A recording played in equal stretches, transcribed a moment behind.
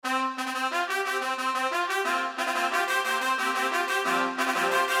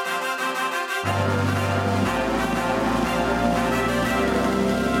Hello,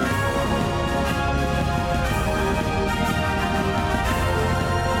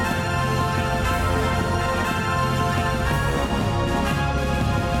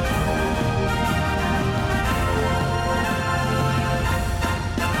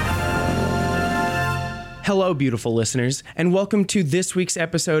 beautiful listeners, and welcome to this week's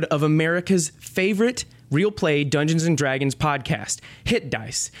episode of America's favorite real play Dungeons & Dragons podcast, Hit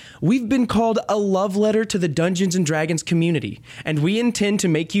Dice. We've been called a love letter to the Dungeons & Dragons community, and we intend to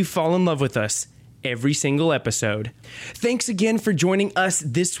make you fall in love with us every single episode. Thanks again for joining us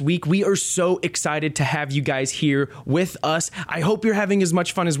this week. We are so excited to have you guys here with us. I hope you're having as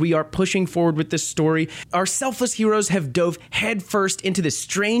much fun as we are pushing forward with this story. Our selfless heroes have dove headfirst into this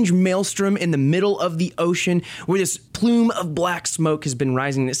strange maelstrom in the middle of the ocean where this plume of black smoke has been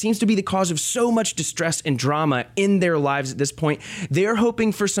rising. It seems to be the cause of so much distress and drama in their lives at this point. They're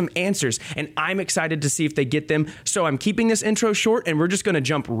hoping for some answers, and I'm excited to see if they get them. So I'm keeping this intro short, and we're just going to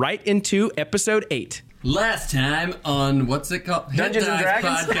jump right into episode 8. Last time on, what's it called? Dungeons and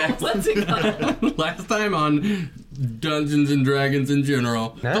Dragons? Podcast. What's it called? Last time on Dungeons and Dragons in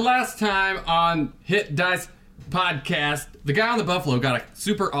general. Huh? The last time on Hit Dice Podcast, the guy on the buffalo got a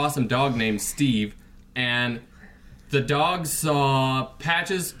super awesome dog named Steve, and the dog saw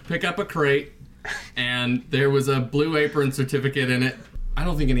Patches pick up a crate, and there was a Blue Apron certificate in it. I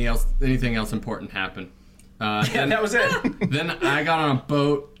don't think anything else important happened. That was it. Then I got on a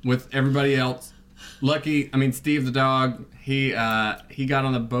boat with everybody else. Steve the dog, he got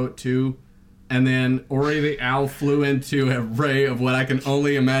on the boat too. And then Ori the owl flew into a ray of what I can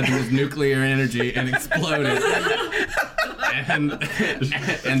only imagine is nuclear energy and exploded. and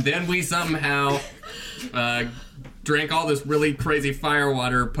then we somehow drank all this really crazy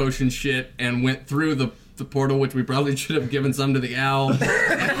firewater potion shit and went through the portal, which we probably should have given some to the owl.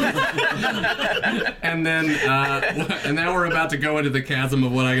 and then we're about to go into the chasm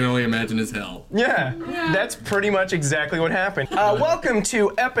of what I can only imagine is hell. Yeah, that's pretty much exactly what happened. Welcome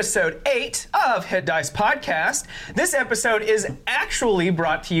to episode 8 of Hit Dice Podcast. This episode is actually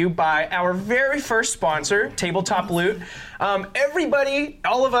brought to you by our very first sponsor, Tabletop Loot. Everybody,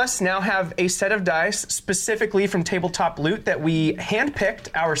 all of us now have a set of dice specifically from Tabletop Loot that we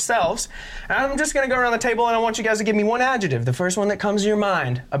handpicked ourselves. And I'm just going to go around the table and I want you guys to give me one adjective, the first one that comes to your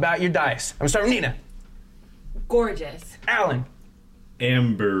mind about your dice. I'm going to start with Nina. Gorgeous. Alan.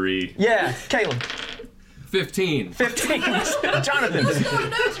 Ambery. Yeah. Caleb. 15. 15. Jonathan.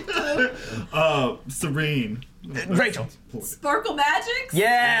 Serene. Rachel. Sparkle Magics?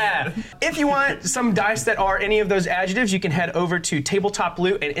 Yeah! If you want some dice that are any of those adjectives, you can head over to Tabletop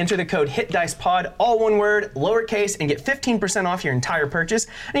Loot and enter the code HITDICEPOD, all one word, lowercase, and get 15% off your entire purchase.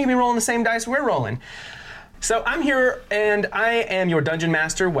 And you can be rolling the same dice we're rolling. So I'm here, and I am your Dungeon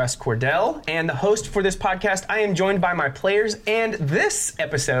Master, Wes Cordell, and the host for this podcast. I am joined by my players, and this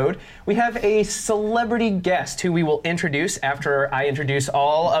episode, we have a celebrity guest who we will introduce after I introduce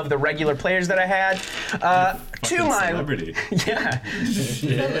all of the regular players that I had. To my celebrity. Yeah.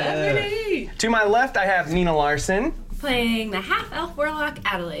 Celebrity! To my left, I have Nina Larson Playing the half-elf warlock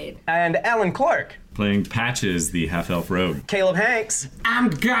Adelaide. and Alan Clark. Playing Patches, the half-elf rogue. Caleb Hanks, I'm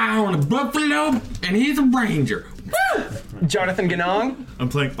the guy on a buffalo, and he's a ranger. Jonathan Ganong, I'm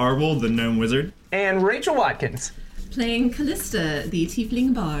playing Arwol, the gnome wizard. and Rachel Watkins. Playing Callista, the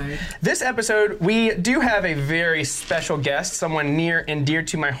tiefling bard. This episode, we do have a very special guest, someone near and dear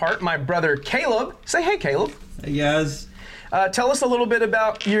to my heart, my brother Caleb. Say hey, Caleb. Hey guys, Tell us a little bit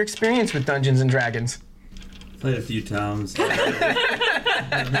about your experience with Dungeons and Dragons. played a few times.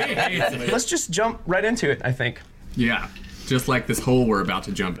 Let's just jump right into it, I think. Yeah, just like this hole we're about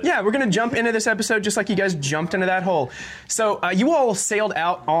to jump in. Yeah, we're going to jump into this episode just like you guys jumped into that hole. So you all sailed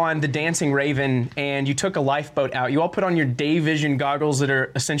out on the Dancing Raven and you took a lifeboat out. You all put on your day vision goggles that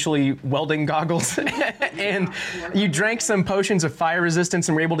are essentially welding goggles and you drank some potions of fire resistance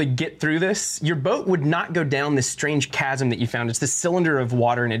and were able to get through this. Your boat would not go down this strange chasm that you found. It's this cylinder of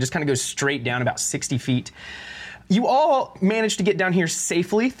water and it just kind of goes straight down about 60 feet. You all managed to get down here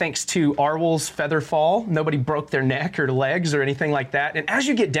safely thanks to Arwol's feather fall. Nobody broke their neck or legs or anything like that. And as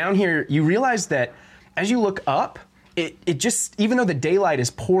you get down here, you realize that as you look up, it just, even though the daylight is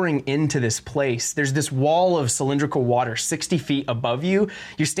pouring into this place, there's this wall of cylindrical water 60 feet above you.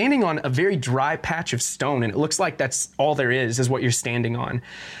 You're standing on a very dry patch of stone, and it looks like that's all there is what you're standing on.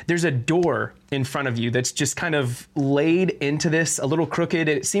 There's a door in front of you that's just kind of laid into this, a little crooked,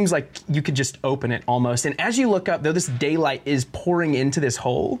 and it seems like you could just open it almost. And as you look up, though this daylight is pouring into this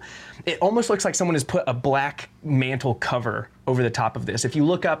hole, it almost looks like someone has put a black mantle cover over the top of this. If you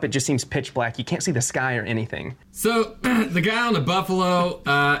look up, it just seems pitch black. You can't see the sky or anything. So, the guy on the buffalo,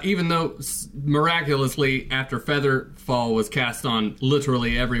 even though miraculously after Featherfall was cast on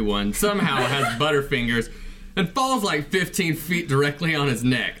literally everyone, somehow has butterfingers and falls like 15 feet directly on his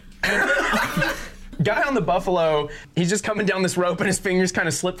neck. Guy on the buffalo, he's just coming down this rope and his fingers kind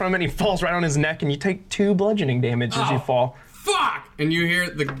of slip from it and he falls right on his neck and you take 2 bludgeoning damage as you fall. Fuck! And you hear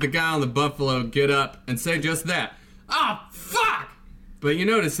the guy on the buffalo get up and say just that. Ah, fuck! But you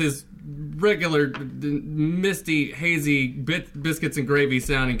notice his regular, misty, hazy, biscuits and gravy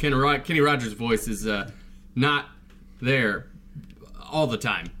sounding Kenny Rogers voice is not there all the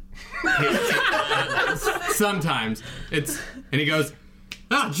time. Sometimes and he goes,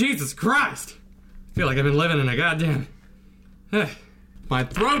 "Oh, Jesus Christ! I feel like I've been living in a goddamn... My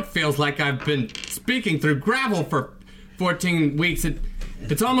throat feels like I've been speaking through gravel for 14 weeks.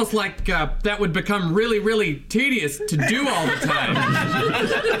 It's almost like that would become really, really tedious to do all the time."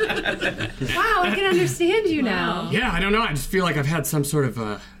 Wow, I can understand you now. Yeah, I don't know. I just feel like I've had some sort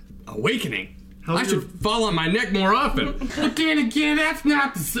of awakening. I should fall on my neck more often. But then again, that's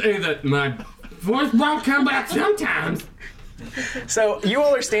not to say that my voice won't come back sometimes. So you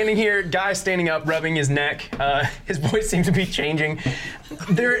all are standing here, guy standing up, rubbing his neck. His voice seems to be changing.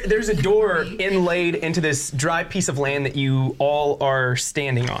 There's a door inlaid into this dry piece of land that you all are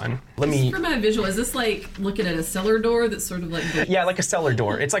standing on. For my visual, is this like looking at a cellar door that's sort of like... Yeah, like a cellar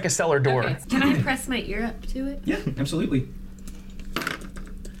door. It's like a cellar door. Okay. Can I press my ear up to it? Yeah, absolutely.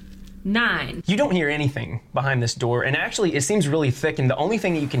 9. You don't hear anything behind this door, and actually it seems really thick, and the only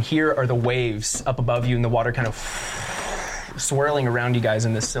thing that you can hear are the waves up above you and the water kind of swirling around you guys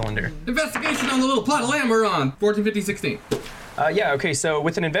in this cylinder. Investigation on the little plot of land we're on. 1450-16. Yeah, okay, so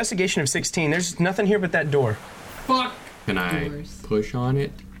with an investigation of 16, there's nothing here but that door. Fuck. Can I Doors. push on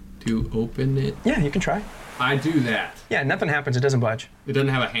it to open it? Yeah, you can try. I do that. Yeah, nothing happens, it doesn't budge. It doesn't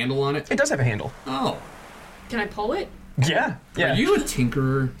have a handle on it? It does have a handle. Oh. Can I pull it? Yeah, yeah. Are you a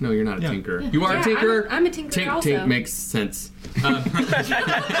tinkerer? No, you're not a tinkerer. You are Yeah, a tinkerer? I'm a tinkerer also. Tink makes sense.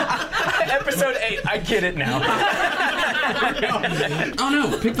 Episode 8, I get it now. Oh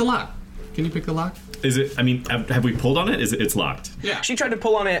no, pick the lock. Can you pick the lock? Is it? I mean, have we pulled on it? It's locked. Yeah. She tried to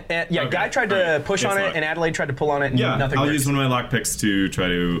pull on it, and, Okay. Guy tried to Alright. push It's on it, locked. and Adelaide tried to pull on it, and Yeah, nothing I'll works. use one of my lock picks to try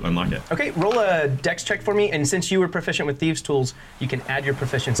to unlock it. Okay, roll a dex check for me, and since you were proficient with Thieves' Tools, you can add your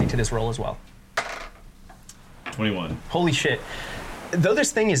proficiency to this roll as well. 21. Holy shit. Though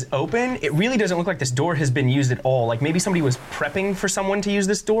this thing is open, it really doesn't look like this door has been used at all. Like maybe somebody was prepping for someone to use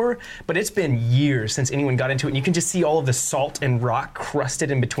this door, but it's been years since anyone got into it, and you can just see all of the salt and rock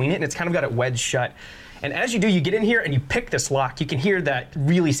crusted in between it, and it's kind of got it wedged shut. And as you do, you get in here and you pick this lock. You can hear that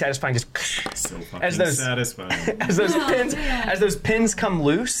really satisfying just So fucking as those satisfying. as those pins come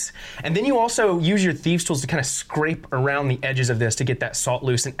loose. And then you also use your Thieves' Tools to kind of scrape around the edges of this to get that salt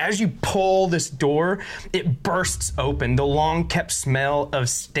loose. And as you pull this door, it bursts open. The long-kept smell of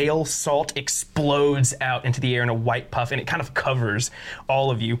stale salt explodes out into the air in a white puff, and it kind of covers all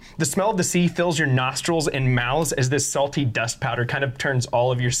of you. The smell of the sea fills your nostrils and mouths as this salty dust powder kind of turns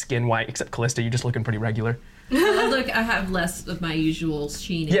all of your skin white, except Callista, you're just looking pretty regular. Look, I have less of my usual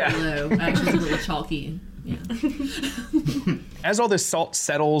sheen and Yeah. glow. Actually, it's a little chalky. Yeah. As all this salt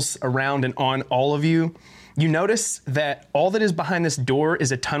settles around and on all of you, you notice that all that is behind this door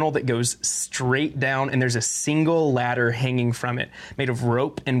is a tunnel that goes straight down, and there's a single ladder hanging from it, made of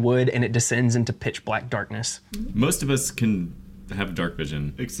rope and wood, and it descends into pitch black darkness. Most of us can have dark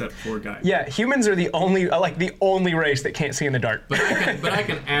vision. Except for Guy. Yeah, humans are the only race that can't see in the dark. But I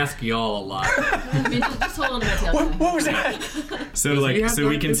can ask y'all a lot. I mean, just hold on to my tail. What was that? So you like, have so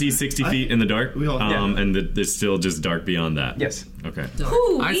we dark can see 60 feet in the dark, we all- and it's still just dark beyond that. Yes. Okay.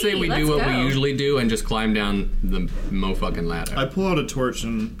 Ooh, I say we let's do what go. we usually do and just climb down the mo-fucking ladder. I pull out a torch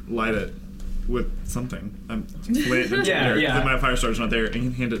and light it with something. I'm lit it Yeah, there. yeah. Then my fire star's not there,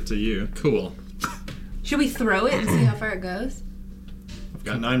 and hand it to you. Cool. Should we throw it and see how far it goes? I've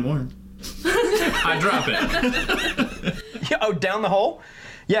got 9 more. I drop it. Oh, down the hole?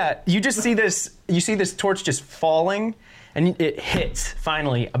 Yeah, you just see this. You see this torch just falling, and it hits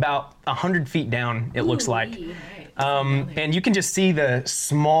finally about 100 feet down. It looks like. And you can just see the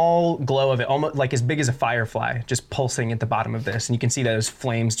small glow of it, almost like as big as a firefly, just pulsing at the bottom of this. And you can see those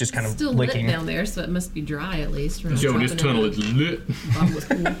flames just kind of Still licking. lit down there, so it must be dry at least. We're not Yo, this dropping tunnel in is lit. a bottomless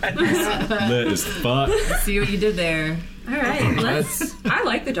pool. Lit as fuck. See what you did there. All right, Let's I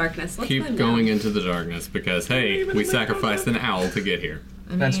like the darkness. Let's keep climb going down. into the darkness because, hey, we sacrificed an owl to get here.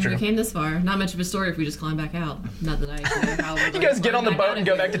 I mean, That's true. we came this far. Not much of a story if we just climb back out. Not that I know how You guys get on the boat and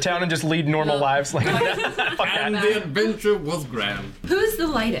go back to town and just lead normal lives. Like, fuck And that. the adventure was grand. Who's the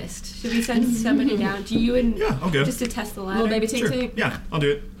lightest? Should we send somebody down to you and Yeah, I'll go. just to test the ladder? Little baby Tink Sure. Tink. Yeah, I'll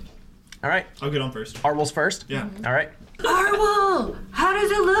do it. All right. I'll get on first. Arwol's first? Yeah. All right. Arwol, how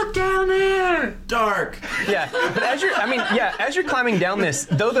does it look down there? Dark. Yeah, but as you're climbing down this,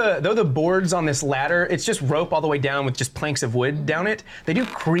 though the boards on this ladder, it's just rope all the way down with just planks of wood down it. They do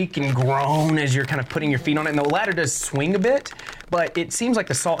creak and groan as you're kind of putting your feet on it, and the ladder does swing a bit. But it seems like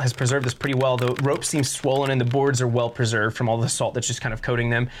the salt has preserved this pretty well. The rope seems swollen and the boards are well preserved from all the salt that's just kind of coating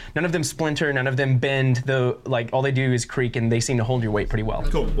them. None of them splinter, none of them bend. Though, like all they do is creak, and they seem to hold your weight pretty well.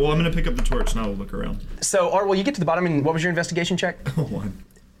 Cool. Well, I'm gonna pick up the torch and I'll look around. So, Arwol, you get to the bottom, and what was your investigation check? One.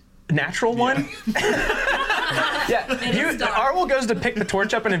 Natural one? Yeah. Arwol goes to pick the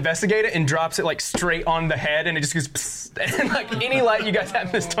torch up and investigate it and drops it like straight on the head, and it just goes psst, and like any light you guys have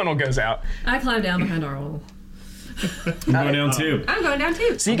in this tunnel goes out. I climb down behind Arwol. I'm going down too. I'm going down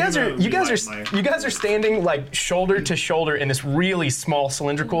too. So you guys are standing like shoulder to shoulder in this really small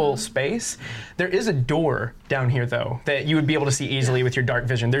cylindrical space. There is a door down here though that you would be able to see easily with your dark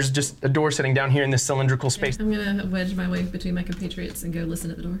vision. There's just a door sitting down here in this cylindrical space. I'm gonna wedge my way between my compatriots and go listen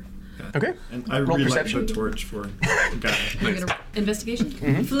at the door. Okay. And I Roll relight perception. the torch for the guy. I'm gonna investigation.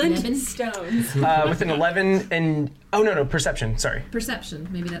 Flint stones. With an 11 and perception. Sorry, Perception.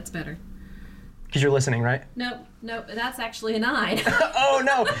 Maybe that's better. because you're listening, right? No, that's actually a 9. Oh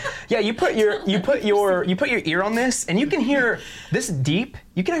no! Yeah, you put your ear on this, and you can hear this deep.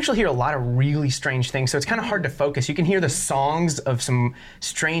 You can actually hear a lot of really strange things. So it's kind of hard to focus. You can hear the songs of some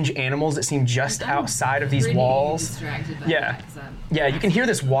strange animals that seem just outside of these Pretty walls. distracted by Yeah. that, 'cause I'm- Yeah, you can hear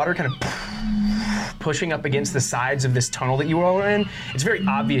this water kind of pushing up against the sides of this tunnel that you all are in. It's very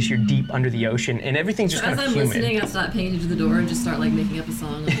obvious you're deep under the ocean, and everything's just As kind I'm of humid. listening, I stop paying attention to the door and just start like making up a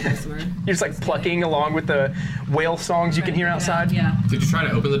song like a somewhere. You're just like plucking along with the whale songs you can hear outside. Yeah. Did you try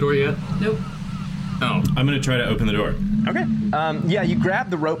to open the door yet? Nope. Oh. I'm gonna try to open the door. Okay. Yeah, you grab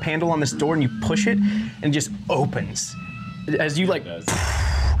the rope handle on this door and you push it, and it just opens. As you like,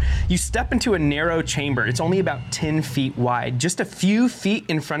 you step into a narrow chamber. It's only about 10 feet wide. Just a few feet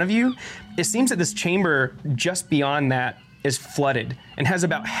in front of you, it seems that this chamber just beyond that is flooded and has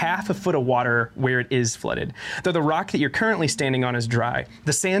about half a foot of water where it is flooded, though the rock that you're currently standing on is dry.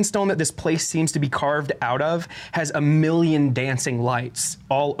 The sandstone that this place seems to be carved out of has a million dancing lights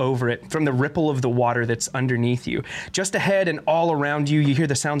all over it from the ripple of the water that's underneath you. Just ahead and all around you, you hear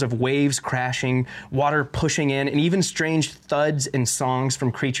the sounds of waves crashing, water pushing in, and even strange thuds and songs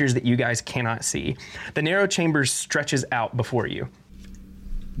from creatures that you guys cannot see. The narrow chamber stretches out before you.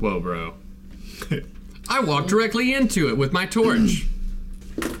 Whoa, bro. I walked directly into it with my torch.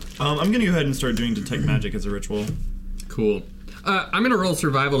 I'm gonna go ahead and start doing detect magic as a ritual. Cool. I'm gonna roll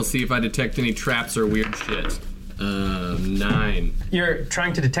survival to see if I detect any traps or weird shit. 9. You're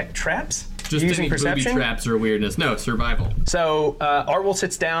trying to detect traps? Just using any perception? booby traps or weirdness. No, survival. So Arwol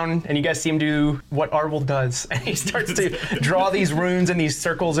sits down, and you guys see him do what Arwol does. And he starts to draw these runes and these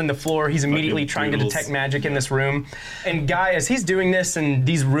circles in the floor. He's immediately trying to doodles. detect magic in this room. And Guy, as he's doing this, and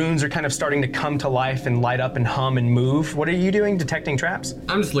these runes are kind of starting to come to life and light up and hum and move, what are you doing, detecting traps?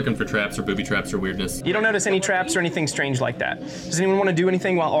 I'm just looking for traps or booby traps or weirdness. You don't notice any traps or anything strange like that. Does anyone want to do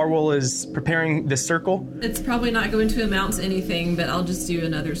anything while Arwol is preparing this circle? It's probably not going to amount to anything, but I'll just do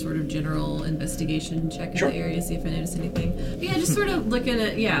another sort of general investigation check in Sure. the area, see if I notice anything. But yeah, just sort of looking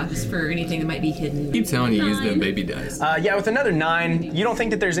at, just for anything that might be hidden. Keep telling you use them 9. baby dice. Yeah, with another 9, you don't think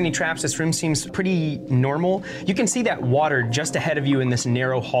that there's any traps. This room seems pretty normal. You can see that water just ahead of you in this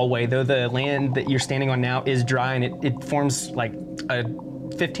narrow hallway, though the land that you're standing on now is dry, and it forms like a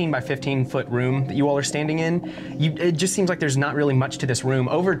 15 by 15 foot room that you all are standing in. It just seems like there's not really much to this room.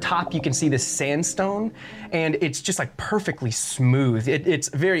 Over top, you can see this sandstone, and it's just like perfectly smooth. It's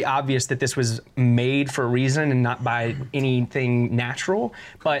very obvious that this was made for a reason and not by anything natural,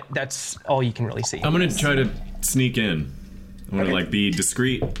 but that's all you can really see. I'm gonna try to sneak in. I'm gonna like be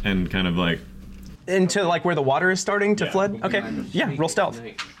discreet and kind of like. Into like where the water is starting to flood? Okay, yeah, roll stealth.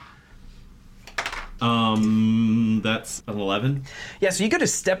 That's an 11. Yeah, so you go to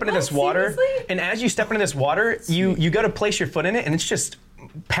step into this water, seriously? and as you step into this water, you go to place your foot in it, and it's just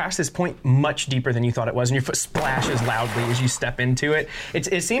past this point much deeper than you thought it was, and your foot splashes loudly as you step into it.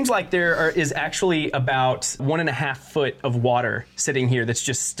 It seems like there is actually about 1.5 foot of water sitting here that's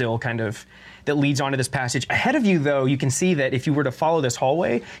just still kind of that leads onto this passage. Ahead of you, though, you can see that if you were to follow this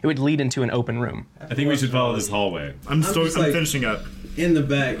hallway, it would lead into an open room. I think we should follow this hallway. I'm just like- finishing up. In the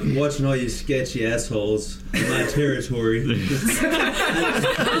back, watching all you sketchy assholes in my territory.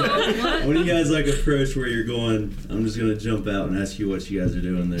 When you guys approach where you're going, I'm just gonna jump out and ask you what you guys are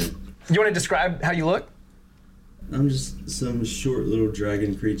doing there. You want to describe how you look? I'm just some short little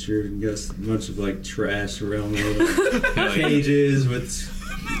dragon creature. You got a bunch of trash around me, cages with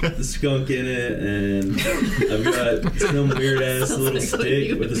the skunk in it, and I've got some weird ass little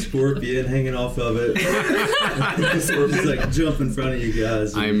stick with a scorpion hanging off of it. Just jump in front of you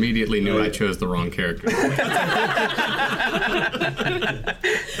guys. I immediately knew I chose the wrong character.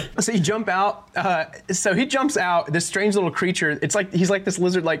 So you jump out. So he jumps out. This strange little creature. He's like this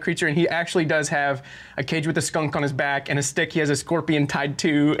lizard-like creature, and he actually does have a cage with a skunk on his back and a stick. He has a scorpion tied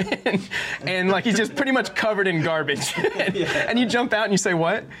to, and he's just pretty much covered in garbage. And you jump out and you say,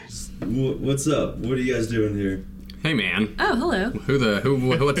 "What? What's up? What are you guys doing here?" Hey, man. Oh, hello.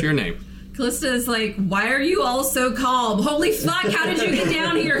 What's your name? Callista's like, why are you all so calm? Holy fuck, how did you get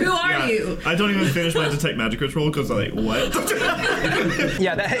down here? Who are you? I don't even finish my detect magic ritual because I'm like, what?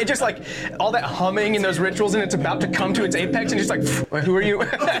 Yeah, it just all that humming and those rituals, and it's about to come to its apex, and just who are you?"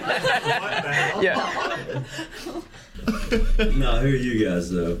 Yeah. No, who are you guys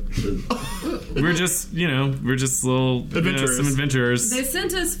though? We're just little Adventurers. some adventurers. They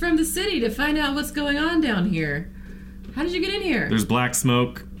sent us from the city to find out what's going on down here. How did you get in here? There's black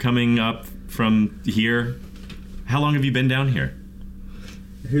smoke coming up from here. How long have you been down here?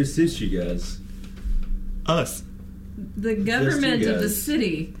 Who sent you guys? Us. The government of the guys.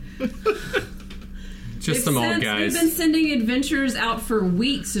 city. Just some old guys. We've been sending adventurers out for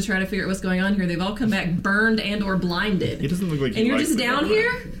weeks to try to figure out what's going on here. They've all come back burned and or blinded. It doesn't look like And you're likes just the down government.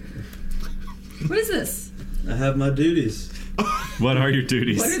 here? What is this? I have my duties. What are your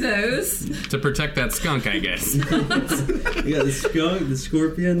duties? What are those? To protect that skunk, I guess. You got the skunk, the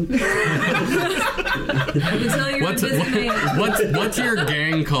scorpion. I can tell you're a busy man. What's your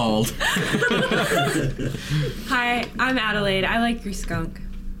gang called? Hi, I'm Adelaide. I like your skunk.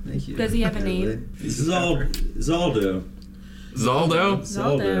 Thank you. Does he have a name? Zaldo. Zaldo?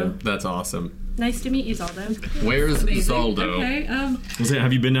 Zaldo. That's awesome. Nice to meet you, Zaldo. Where's Amazing. Zaldo? Okay,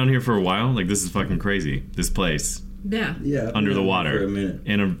 Have you been down here for a while? This is fucking crazy. This place yeah. Yeah. I've under been the out water for a minute.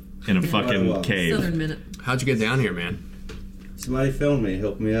 in a fucking while. cave. Southern minute. How'd you get down here, man? Somebody found me,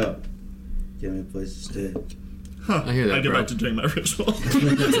 helped me out, gave me a place to stay. I hear that, I get bro. back to doing my ritual.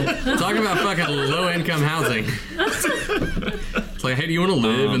 Talk about fucking low-income housing. It's like, hey, do you want to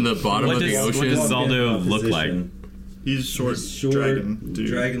live in the bottom of the what ocean? does Zaldo look like? He's short, Short, dragon dude.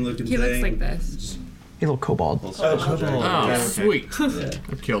 dragon-looking He thing. looks like this. A little kobold. Oh, sweet. Yeah.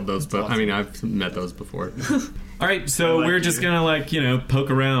 I've killed those, but I mean, I've met those before. All right, so like we're you. just gonna poke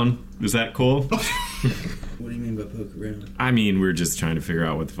around. Is that cool? What do you mean by poke around? I mean, we're just trying to figure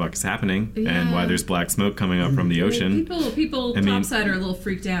out what the fuck is happening and Yeah. why there's black smoke coming up from the ocean. People I mean- topside are a little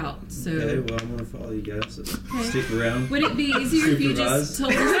freaked out. So Okay, well, I'm gonna follow you guys. So stick around. would it be easier if you just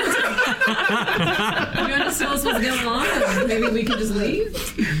told us? You want to tell us what's going on? And maybe we can just leave.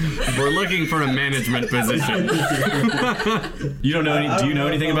 We're looking for a management position. You don't know any? Do you know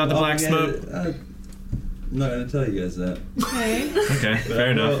anything about the black smoke? I'm not gonna tell you guys that. Okay. Okay,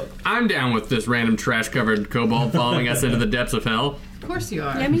 fair enough. I'm down with this random trash-covered kobold following us into the depths of hell. Of course you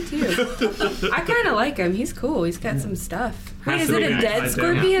are. Yeah, me too. I kind of like him. He's cool. He's got some stuff. Wait, Has is to it be a nice. dead I do.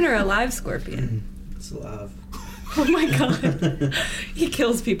 scorpion or a live scorpion? It's alive. Oh my god. He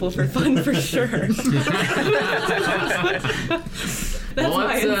kills people for fun for sure. That's Well,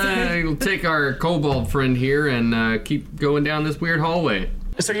 why let's take our kobold friend here and keep going down this weird hallway.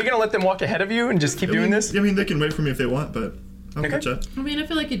 So you're gonna let them walk ahead of you and just keep doing this? I mean, they can wait for me if they want, but I'll Okay. catch up. I mean, I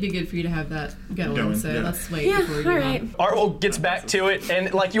feel like it'd be good for you to have that going. So yeah. let's wait Yeah, before we do alright. that. Artwell gets back to it,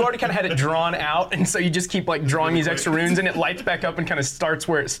 and you already kind of had it drawn out, and so you just keep drawing these extra runes, and it lights back up and kind of starts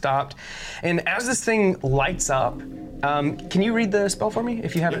where it stopped. And as this thing lights up, can you read the spell for me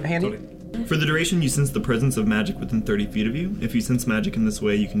if you have it handy? Totally. For the duration, you sense the presence of magic within 30 feet of you. If you sense magic in this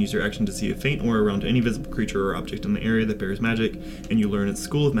way, you can use your action to see a faint aura around any visible creature or object in the area that bears magic, and you learn its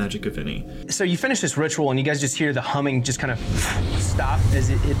school of magic, if any. So you finish this ritual, and you guys just hear the humming just kind of stop as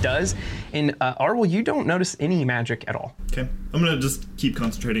it does. And Artwell, you don't notice any magic at all. Okay. I'm gonna just keep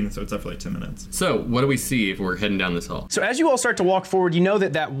concentrating, so it's up for like 10 minutes. So, what do we see if we're heading down this hall? So as you all start to walk forward, you know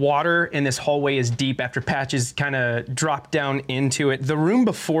that water in this hallway is deep after Patches kind of drop down into it. The room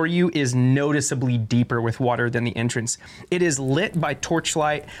before you is noticeably deeper with water than the entrance. It is lit by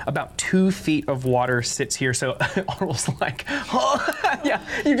torchlight. About 2 feet of water sits here. So Arl's like, oh, yeah,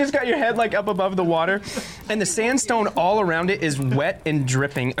 you just got your head like up above the water. And the sandstone all around it is wet and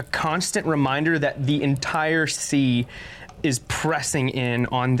dripping, a constant reminder that the entire sea is pressing in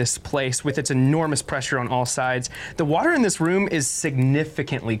on this place with its enormous pressure on all sides. The water in this room is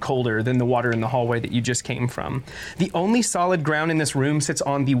significantly colder than the water in the hallway that you just came from. The only solid ground in this room sits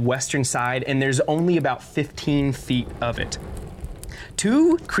on the western side, and there's only about 15 feet of it.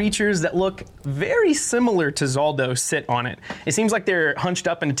 2 creatures that look very similar to Zaldo sit on it. It seems like they're hunched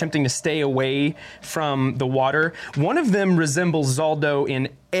up and attempting to stay away from the water. One of them resembles Zaldo in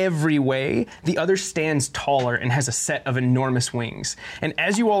every way. The other stands taller and has a set of enormous wings. And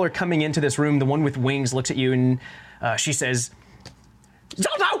as you all are coming into this room, the one with wings looks at you and she says,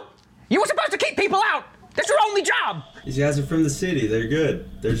 Zaldo, you were supposed to keep people out. That's your only job. These guys are from the city. They're good.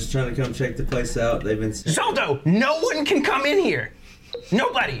 They're just trying to come check the place out. They've been... Zaldo, no one can come in here.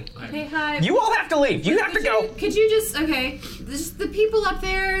 Nobody. Hey, hi. You all have to leave. You have to go. Could you just, okay, the people up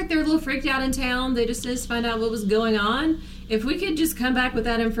there, they're a little freaked out in town. They just wanted to find out what was going on. If we could just come back with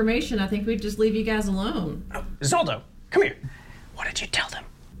that information, I think we'd just leave you guys alone. Oh, Zaldo, come here. What did you tell them?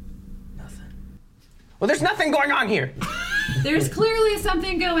 Nothing. Well, there's nothing going on here. There's clearly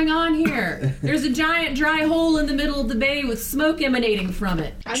something going on here. There's a giant dry hole in the middle of the bay with smoke emanating from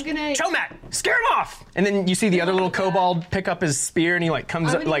it. I'm gonna... Chomat, scare him off! And then you see the other little kobold pick up his spear and he like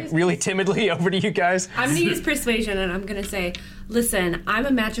comes up like really timidly over to you guys. I'm gonna use persuasion and I'm gonna say, listen, I'm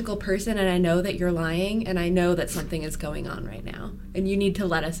a magical person and I know that you're lying and I know that something is going on right now. And you need to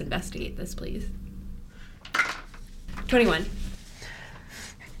let us investigate this, please. 21.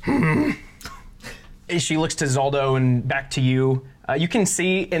 She looks to Zaldo and back to you. You can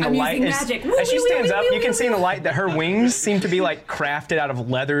see in the I'm light using as magic. she stands up, you can see in the light that her wings seem to be like crafted out of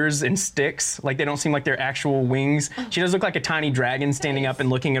leathers and sticks. Like they don't seem like they're actual wings. She does look like a tiny dragon standing up and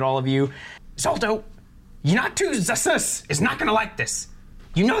looking at all of you. Zaldo, Yanatu Zasus is not gonna like this.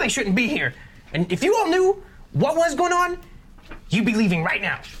 You know they shouldn't be here. And if you all knew what was going on, you'd be leaving right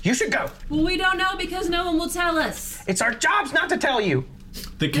now. You should go. Well, we don't know because no one will tell us. It's our jobs not to tell you.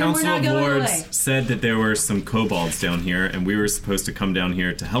 The Council of Lords said that there were some kobolds down here, and we were supposed to come down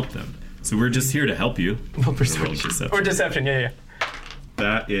here to help them. So we're just here to help you. Well, persuasion. Or deception, yeah.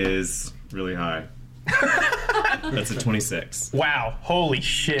 That is really high. That's a 26. Wow, holy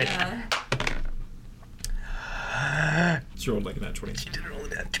shit. She rolled like a nat 20. She did roll a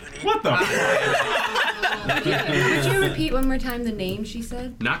nat 20. What the Could you repeat one more time the name she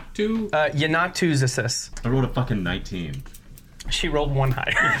said? Noctu? Yanatu Zasus. I rolled a fucking 19. She rolled 1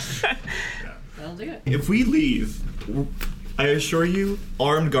 higher. That'll do it. If we leave, I assure you,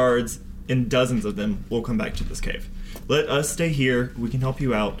 armed guards and dozens of them will come back to this cave. Let us stay here. We can help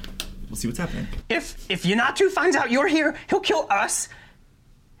you out. We'll see what's happening. If Yanatu finds out you're here, he'll kill us.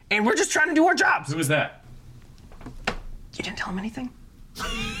 And we're just trying to do our jobs. Who was that? You didn't tell him anything?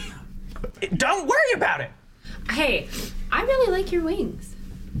 Don't worry about it. Hey, I really like your wings.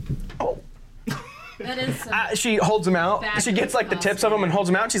 Oh. That is She holds them out. She gets like the tips of them and holds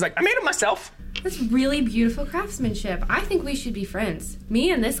them out. And she's like, I made them myself. That's really beautiful craftsmanship. I think we should be friends. Me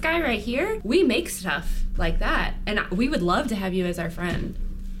and this guy right here, we make stuff like that. And we would love to have you as our friend.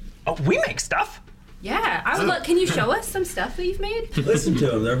 Oh, we make stuff? Yeah, I would love. Can you show us some stuff that you've made? Listen to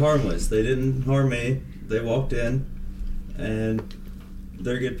them. They're harmless. They didn't harm me. They walked in, and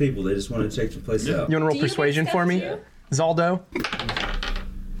they're good people. They just want to check the place out. You want to roll persuasion for me, too? Zaldo?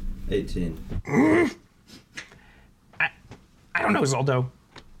 18. I don't know, Zaldo.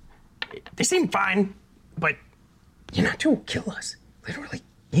 They seem fine, but Yanatu will kill us. Literally.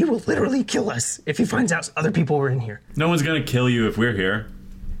 He will literally kill us if he finds out other people were in here. No one's gonna kill you if we're here.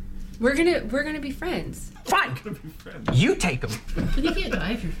 We're gonna be friends. Fine. You take them. You can't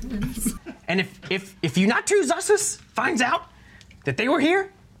die if you're friends. And if Yanatu Zasus finds out that they were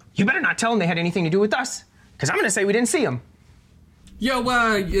here, you better not tell them they had anything to do with us. Because I'm going to say we didn't see them. Yo,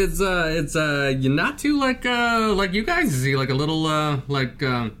 it's Yanatu like you guys? Is he like a little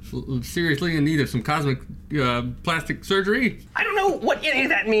seriously in need of some cosmic plastic surgery? I don't know what any of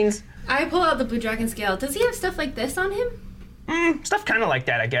that means. I pull out the blue dragon scale. Does he have stuff like this on him? Stuff kind of like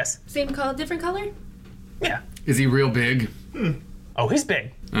that, I guess. Same color, different color? Yeah. Is he real big? Oh, he's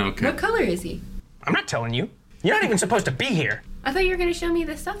big. Okay. What color is he? I'm not telling you. You're not even supposed to be here. I thought you were going to show me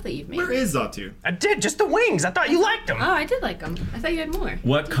the stuff that you've made. Where is Xatu? I did, just the wings. I thought you liked them. Oh, I did like them. I thought you had more.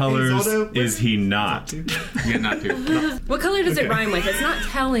 What colors Zaldo, is he not? Yeah, not to. What color does it Okay. rhyme with? It's not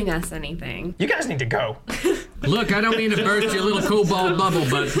telling us anything. You guys need to go. Look, I don't mean to burst your little cobalt bubble,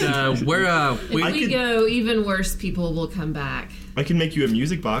 but If we we go, even worse people will come back. I can make you a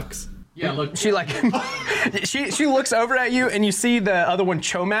music box. yeah, look. She like, she looks over at you, and you see the other one,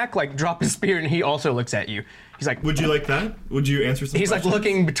 Chomak, like drop his spear, and he also looks at you. He's like, Would you like that? Would you answer some he's like questions?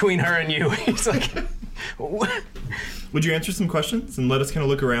 looking between her and you. He's like, what? Would you answer some questions and let us kind of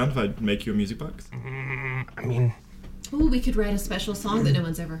look around if I make you a music box? I mean, Ooh, we could write a special song that no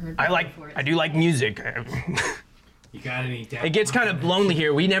one's ever heard. I do like music. You got any doubt? It gets kind of lonely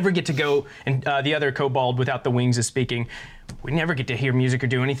here. We never get to go, and the other kobold without the wings is speaking. We never get to hear music or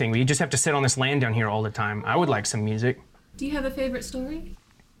do anything. We just have to sit on this land down here all the time. I would like some music. Do you have a favorite story?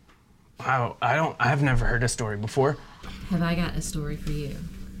 Wow, I've never heard a story before. Have I got a story for you?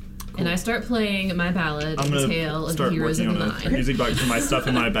 And I start playing my ballad, I'm The gonna Tale of the start Heroes of working the on a Nine. music box for my stuff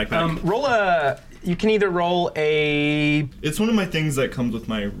in my backpack. You can either roll a... It's one of my things that comes with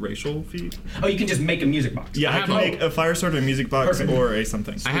my racial feat. Oh, you can just make a music box. Yeah, I have can a- make a fire sword, a music box, Perfect. or a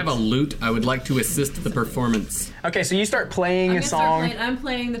something. I have a lute. I would like to assist the performance. Okay, so you start playing I'm a gonna start song. playing, I'm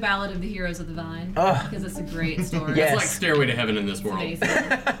playing the Ballad of the Heroes of the Vine because it's a great story. Yes. It's like Stairway to Heaven in this world. Amazing.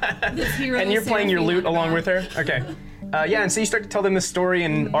 This hero And you're playing your lute along with her? Okay. Yeah, and so you start to tell them this story,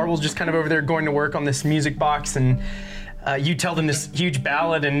 and Arwel's just kind of over there going to work on this music box, and you tell them this huge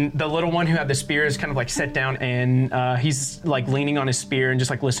ballad, and the little one who had the spear is kind of like set down, and he's like leaning on his spear and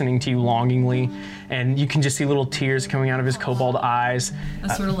just like listening to you longingly, and you can just see little tears coming out of his kobold eyes.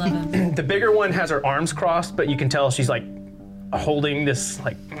 I sort of love him. The bigger one has her arms crossed, but you can tell she's like holding this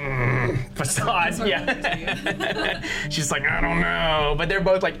like facade. Yeah. She's like, I don't know. But they're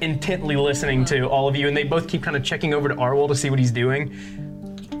both like intently listening to all of you, and they both keep kind of checking over to Arwel to see what he's doing.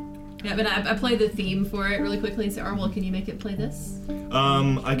 Yeah, but I play the theme for it really quickly and say, Arwel, can you make it play this?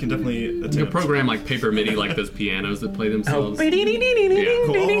 I can definitely You attempt. program like paper MIDI, like those pianos that play themselves. Cool,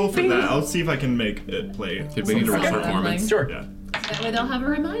 I'll roll for that. I'll see if I can make it play. Did we need to roll Okay. performance? Sure. Yeah. That way they'll have a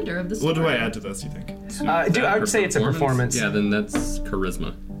reminder of the story. What do I add to this, you think? I would say it's a performance. Yeah, then that's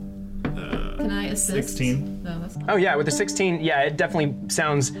charisma. Can I assist? 16. No, that's Oh yeah, with the 16, yeah, it definitely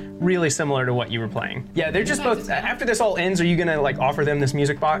sounds really similar to what you were playing. Yeah, they're just both. After this all ends, are you gonna like offer them this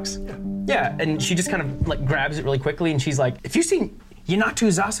music box? Yeah, and she just kind of like grabs it really quickly, and she's like, "If you see Yanatu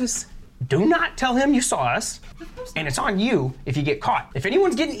Zasus, do not tell him you saw us, and it's on you if you get caught. If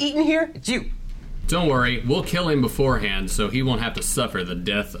anyone's getting eaten here, it's you." Don't worry, we'll kill him beforehand so he won't have to suffer the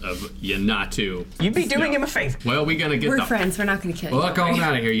death of Yanatu. You'd be doing him a favor. Well, we gonna get We're the friends. We're not going to kill you. Well, go on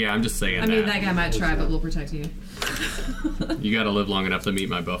out of here. Yeah, I'm just saying I mean, that guy might try, but we'll protect you. You gotta live long enough to meet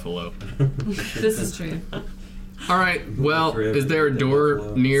my buffalo. This is true. All right. Well, is there a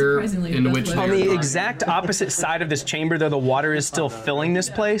door near Surprisingly, in which buffalo. On they're the exact opposite side of this chamber, though the water is still filling this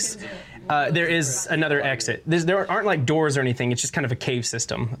place, there is another exit. There aren't like doors or anything. It's just kind of a cave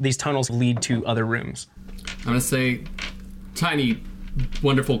system. These tunnels lead to other rooms. I'm gonna say, tiny,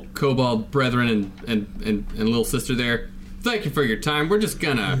 wonderful kobold brethren and little sister there. Thank you for your time. We're just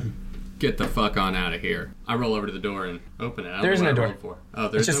gonna get the fuck on out of here. I roll over to the door and open it. I don't There know isn't what a I door. rolled for. Oh,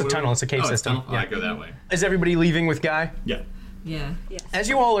 there's It's just no a way- tunnel. It's a cave oh, system. Tunnel? Oh, I go that way. Is everybody leaving with Guy? Yeah. Yeah. As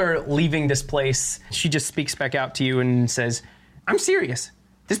you all are leaving this place, she just speaks back out to you and says, I'm serious.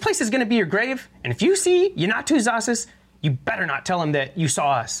 This place is going to be your grave, and if you see Yanatu Zasus, you better not tell him that you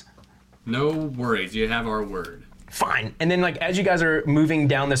saw us. No worries. You have our word. Fine. And then, like, as you guys are moving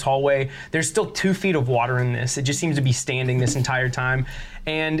down this hallway, there's still 2 feet of water in this. It just seems to be standing this entire time.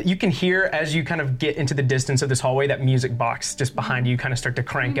 And you can hear, as you kind of get into the distance of this hallway, that music box just behind you kind of start to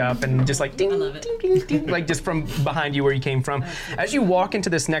crank up and just like ding, I love it. ding, ding, ding, like just from behind you where you came from. As you walk into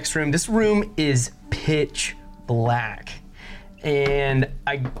this next room, this room is pitch black. And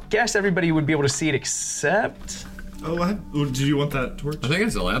I guess everybody would be able to see it except... Oh, do you want that torch? I think I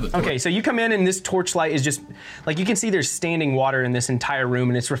still have the torch. Okay, so you come in and this torchlight is just, like you can see there's standing water in this entire room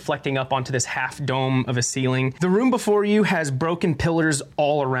and it's reflecting up onto this half dome of a ceiling. The room before you has broken pillars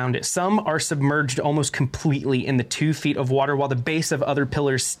all around it. Some are submerged almost completely in the 2 feet of water while the base of other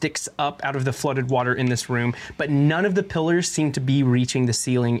pillars sticks up out of the flooded water in this room, but none of the pillars seem to be reaching the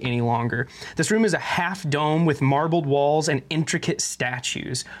ceiling any longer. This room is a half dome with marbled walls and intricate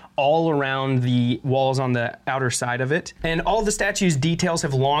statues all around the walls on the outer side of it. And all the statue's details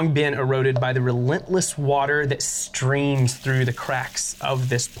have long been eroded by the relentless water that streams through the cracks of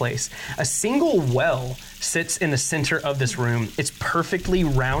this place. A single well sits in the center of this room. It's perfectly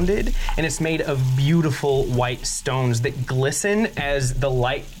rounded, and it's made of beautiful white stones that glisten as the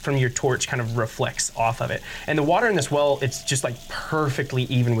light from your torch kind of reflects off of it. And the water in this well, it's just like perfectly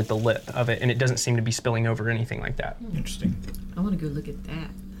even with the lip of it, and it doesn't seem to be spilling over or anything like that. Interesting. I want to go look at that.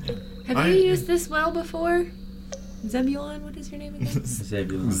 Have you used this well before? Zebulon, what is your name again?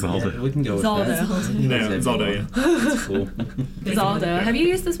 Zebulon. Zaldo. Yeah, we can go with Zaldo. that. No, Zaldo, yeah. That's cool. Zaldo. Have you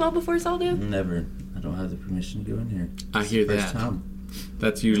used this well before, Zaldo? Never. I don't have the permission to go in here. I hear First that. time.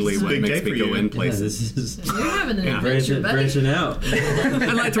 That's usually This is a what big makes day me for go you. in Yeah, places. this is You're having an adventure, buddy. branching out.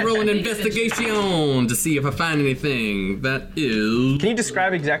 I'd like to roll an investigation to see if I find anything. That is Can you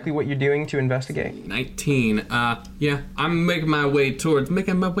describe exactly what you're doing to investigate? 19. Yeah, I'm making my way towards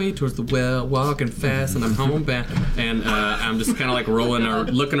the well, walking fast, and I'm homebound. And I'm just kind of like rolling or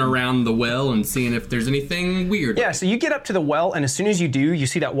looking around the well and seeing if there's anything weird. Yeah, so you get up to the well, and as soon as you do, you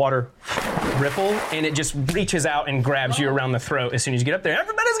see that water ripple, and it just reaches out and grabs you around the throat as soon as you get up there.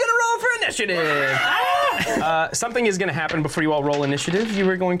 Everybody's gonna roll for initiative! Something is gonna happen before you all roll initiative. You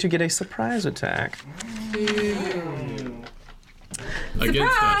are going to get a surprise attack.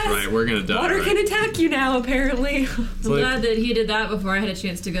 Against us, right? We're gonna die. Water right? can attack you now, apparently. I'm glad that he did that before I had a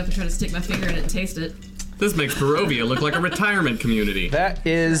chance to go up and try to stick my finger in it and taste it. This makes Barovia look like a retirement community.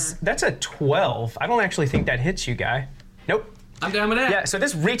 That's a 12. I don't actually think that hits you, guy. Nope. I'm down with that. Yeah, so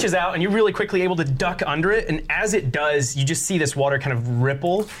this reaches out, and you're really quickly able to duck under it, and as it does, you just see this water kind of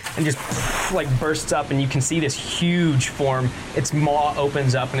ripple and just like bursts up, and you can see this huge form. Its maw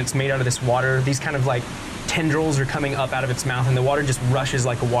opens up, and it's made out of this water. These kind of like tendrils are coming up out of its mouth, and the water just rushes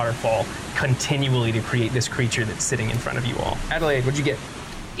like a waterfall continually to create this creature that's sitting in front of you all. Adelaide, what'd you get?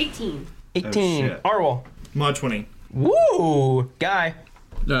 18. 18. shit. Arwol. Mod 20. Woo! Guy.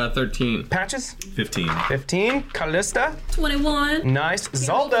 13. Patches. 15. 15. Callista. 21. Nice. Shit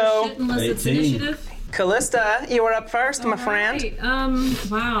Zaldo. unless it's 18. initiative. Callista, you were up first, my friend. Right,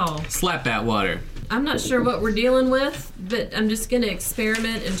 wow. Slap that water. I'm not sure what we're dealing with, but I'm just gonna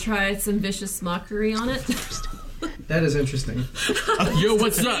experiment and try some vicious mockery on it. That is interesting. Yo,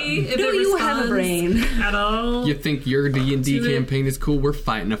 what's up? See if Do it you have a responds brain? at all? You think your D&D Do it. campaign is cool? We're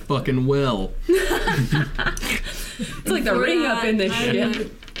fighting a fucking well. It's like the ring up in this shit.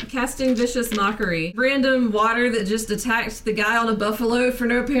 Casting vicious mockery. Random water that just attacked the guy on a buffalo for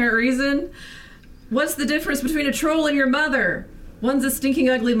no apparent reason. What's the difference between a troll and your mother? One's a stinking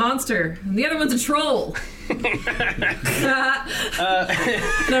ugly monster, and the other one's a troll. And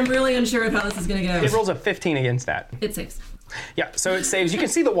I'm really unsure of how this is gonna go. It rolls a 15 against that. It saves. Yeah, so it saves. You can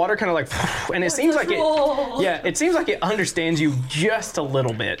see the water kind of like, and it seems like it. Yeah, it seems like it understands you just a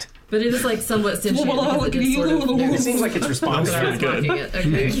little bit. But it is like somewhat sentient because it is sort of It seems like it's responsive. I was mocking it.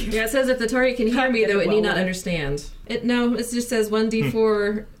 Okay. Yeah, it says if the target can hear me, though it need not understand. It just says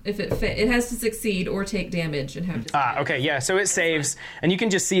 1d4 if it has to succeed or take damage and have to. Okay, yeah, so it saves, and you can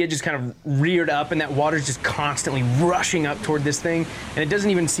just see it just kind of reared up, and that water's just constantly rushing up toward this thing, and it doesn't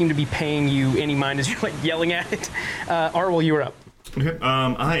even seem to be paying you any mind as you're like yelling at it. Arwol, you were up. Okay.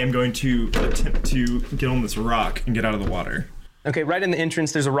 I am going to attempt to get on this rock and get out of the water. Okay, right in the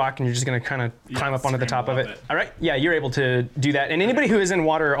entrance, there's a rock, and you're just going to kind of climb up onto the top of scramble it. up it. All right, yeah, you're able to do that. And anybody who is in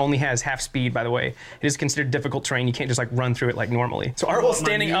water only has half speed, by the way. It is considered difficult terrain. You can't just like run through it like normally. So Arwol's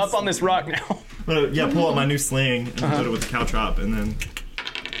standing up on this rock now. Pull out my new sling and load it with the caltrop, and then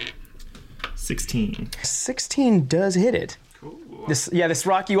 16. 16 does hit it. This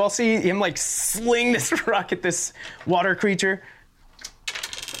rock, you all see him like sling this rock at this water creature.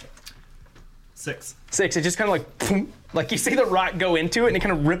 6. 6, it just kind of like, boom, like you see the rock go into it and it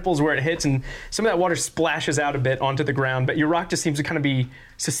kind of ripples where it hits and some of that water splashes out a bit onto the ground, but your rock just seems to kind of be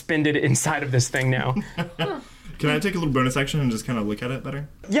suspended inside of this thing now. Can I take a little bonus action and just kind of look at it better?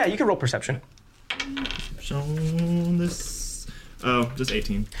 Yeah, you can roll perception. Show this. Oh, just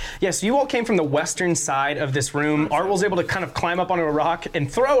 18. Yeah, so you all came from the western side of this room. Arwol's able to kind of climb up onto a rock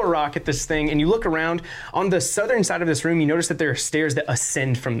and throw a rock at this thing, and you look around. On the southern side of this room, you notice that there are stairs that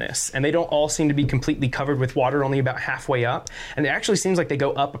ascend from this, and they don't all seem to be completely covered with water, only about halfway up. And it actually seems like they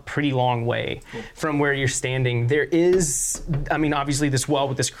go up a pretty long way from where you're standing. There is, obviously this well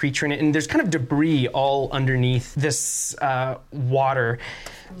with this creature in it, and there's kind of debris all underneath this water.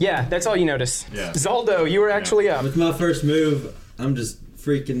 Yeah, that's all you notice. Yeah. Zaldo, you were actually up. With my first move, I'm just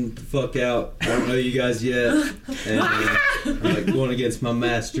freaking the fuck out. I don't know you guys yet. And I'm like going against my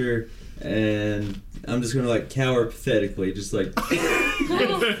master. And I'm just gonna like cower pathetically. Just like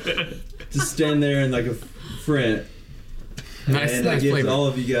just stand there in like a front. Nice, and nice it gives flavor. all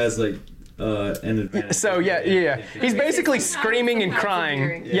of you guys like an advantage. So yeah. He's basically screaming and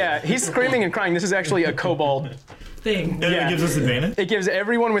crying. Yeah, he's screaming and crying. This is actually a kobold Thing. And it gives us advantage? It gives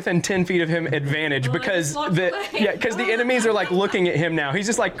everyone within 10 feet of him advantage because the enemies are like looking at him now. He's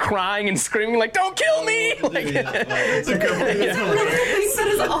just like crying and screaming like, "Don't kill me!" Like, That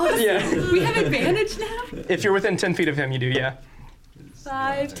is awesome. yeah. We have advantage now. If you're within 10 feet of him, you do. Yeah.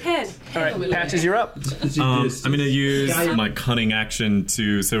 5, 10. All right, Patches, you're up. I'm going to use my cunning action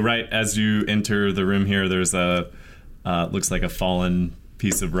to. So right as you enter the room here, there's a looks like a fallen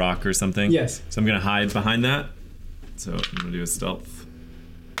piece of rock or something. Yes. So I'm going to hide behind that. So I'm going to do a stealth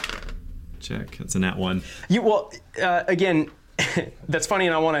check. It's a nat 1. Again, that's funny,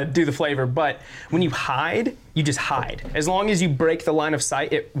 and I want to do the flavor. But when you hide, you just hide. As long as you break the line of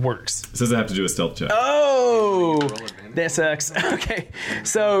sight, it works. It says I have to do a stealth check. Oh, that sucks. Okay,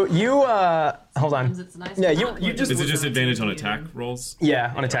 so you hold on. It's nice Yeah, to you just Is it just advantage on attack rolls?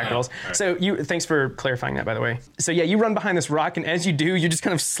 Yeah, on attack rolls. Right. So thanks for clarifying that, by the way. So yeah, you run behind this rock, and as you do, you're just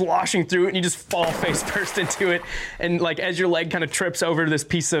kind of sloshing through it, and you just fall face first into it. And like as your leg kind of trips over this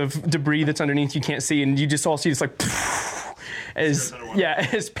piece of debris that's underneath, you can't see, and you just all see this like. As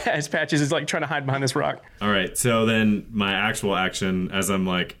Patches is like trying to hide behind this rock. All right, so then my actual action, as I'm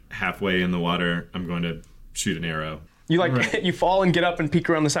like halfway in the water, I'm going to shoot an arrow. You like you fall and get up and peek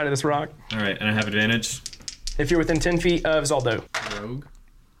around the side of this rock. All right, and I have advantage. If you're within 10 feet of Zaldo. Rogue.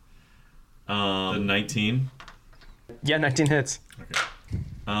 19. Yeah, 19 hits.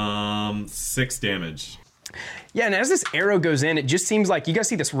 Okay. 6 damage. Yeah, and as this arrow goes in, it just seems like you guys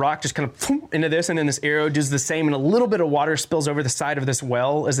see this rock just kind of into this, and then this arrow does the same, and a little bit of water spills over the side of this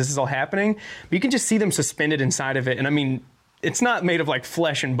well as this is all happening. But you can just see them suspended inside of it, and I mean, it's not made of like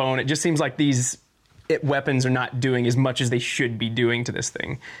flesh and bone. It just seems like these weapons are not doing as much as they should be doing to this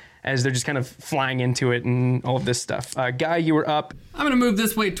thing, as they're just kind of flying into it and all of this stuff. Guy, you were up. I'm gonna move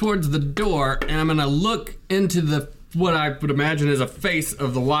this way towards the door, and I'm gonna look into what I would imagine is a face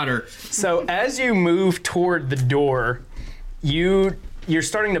of the water. So as you move toward the door, you're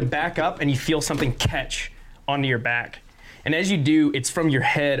starting to back up, and you feel something catch onto your back. And as you do, it's from your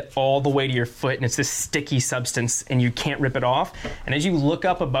head all the way to your foot, and it's this sticky substance, and you can't rip it off. And as you look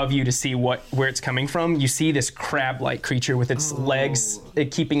up above you to see where it's coming from, you see this crab-like creature with its legs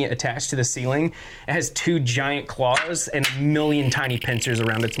keeping it attached to the ceiling. It has 2 giant claws and a million tiny pincers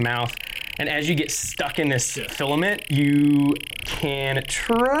around its mouth. And as you get stuck in this filament, you can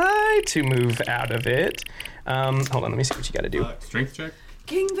try to move out of it. Hold on, let me see what you got to do. Strength check?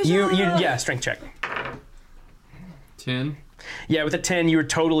 Yeah, strength check. 10. Yeah, with a 10, you were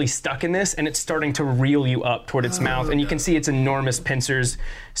totally stuck in this, and it's starting to reel you up toward its mouth, and you can see its enormous pincers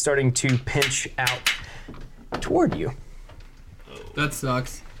starting to pinch out toward you. That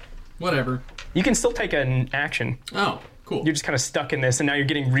sucks. Whatever. You can still take an action. Oh, cool. You're just kind of stuck in this, and now you're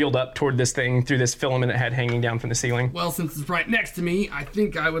getting reeled up toward this thing through this filament it had hanging down from the ceiling. Well, since it's right next to me, I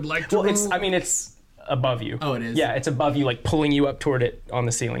think I would like to roll. It's above you. Oh, it is? Yeah, it's above you, like pulling you up toward it on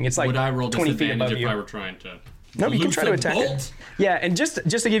the ceiling. It's like Would I roll 20 feet above disadvantage if you. I were trying to... No, you can try to attack bolt? it. Yeah, and just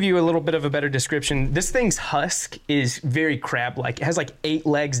to give you a little bit of a better description, this thing's husk is very crab-like. It has like 8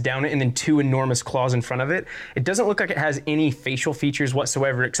 legs down it and then 2 enormous claws in front of it. It doesn't look like it has any facial features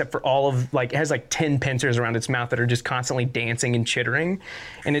whatsoever, except for all of it has like 10 pincers around its mouth that are just constantly dancing and chittering.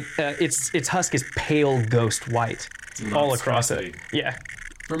 And its husk is pale ghost white all across it. Yeah.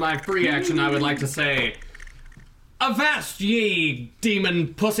 For my free action, I would like to say, "Avast ye,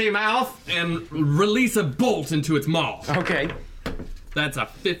 demon pussy mouth, and release a bolt into its maw." Okay. That's a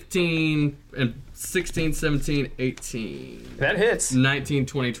 15 and 16, 17, 18. That hits. 19,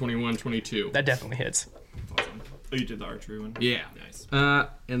 20, 21, 22. That definitely hits. Awesome. Oh, you did the archery one? Yeah. Nice.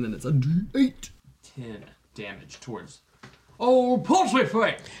 And then it's a D8. 10 damage towards... Oh, pussy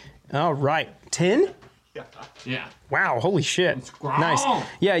face! All right. 10? Yeah. Wow, holy shit. Nice.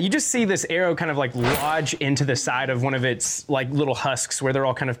 Yeah, you just see this arrow kind of like lodge into the side of one of its like little husks where they're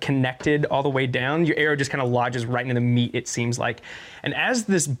all kind of connected all the way down. Your arrow just kind of lodges right into the meat, it seems like. And as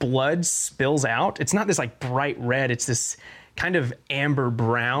this blood spills out, it's not this like bright red, it's this kind of amber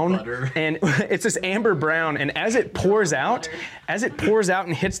brown. Butter. And it's this amber brown, and as it pours out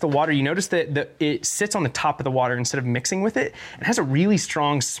and hits the water, you notice that it sits on the top of the water instead of mixing with it. It has a really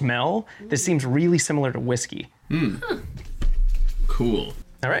strong smell that seems really similar to whiskey. Cool.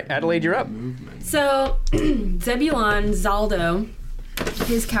 All right, Adelaide, you're up. So, Zebulon Zaldo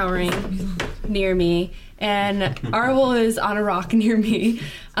is cowering near me, and Arvel is on a rock near me.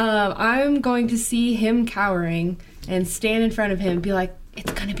 I'm going to see him cowering and stand in front of him and be like,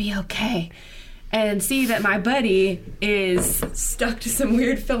 "It's gonna be okay," and see that my buddy is stuck to some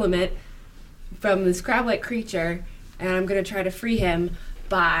weird filament from this crab-like creature, and I'm gonna try to free him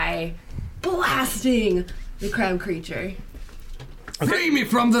by blasting the crab creature. Free me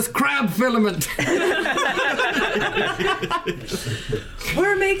from this crab filament.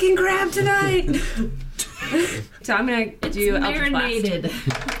 We're making crab tonight. So I'm gonna do Eldritch Blast. Marinated.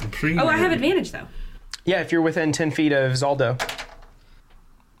 Oh, I have advantage though. Yeah, if you're within 10 feet of Zaldo.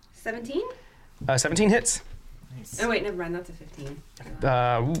 17? 17 hits. Oh wait, never mind. That's a 15.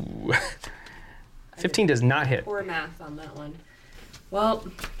 15 does not hit. Poor math on that one. Well,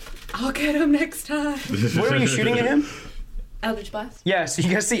 I'll get him next time. Where were you shooting at him? Eldritch Blast. Yeah, so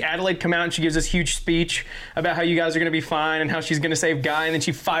you guys see Adelaide come out and she gives this huge speech about how you guys are going to be fine and how she's going to save Guy, and then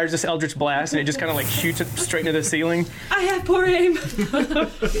she fires this Eldritch Blast and it just kind of like shoots it straight into the ceiling. I have poor aim.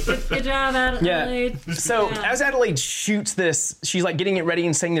 Good job, Adelaide. Yeah. So as Adelaide shoots this, she's like getting it ready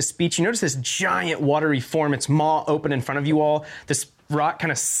and saying this speech. You notice this giant watery form, its maw open in front of you all. This rock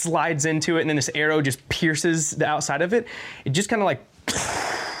kind of slides into it and then this arrow just pierces the outside of it. It just kind of like...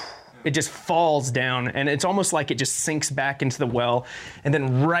 It just falls down, and it's almost like it just sinks back into the well. And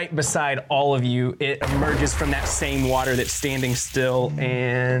then right beside all of you, it emerges from that same water that's standing still,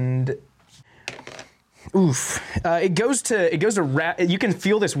 and it goes to you can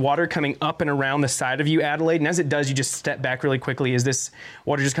feel this water coming up and around the side of you, Adelaide. And as it does, you just step back really quickly as this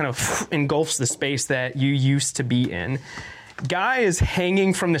water just kind of engulfs the space that you used to be in. Guy is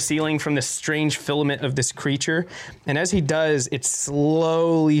hanging from the ceiling from this strange filament of this creature, and as he does, it's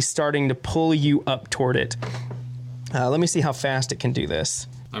slowly starting to pull you up toward it. Let me see how fast it can do this.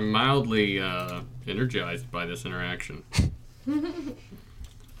 I'm mildly energized by this interaction.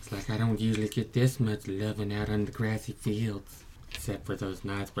 It's like I don't usually get this much loving out on the grassy fields, except for those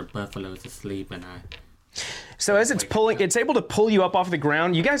nights where buffalo's asleep and I... So as it's pulling, it's able to pull you up off the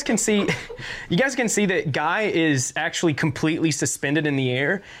ground. You guys can see that Guy is actually completely suspended in the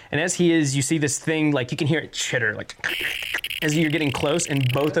air. And as he is, you see this thing, like you can hear it chitter, like as you're getting close,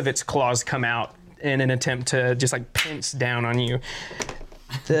 and both of its claws come out in an attempt to just like pinch down on you.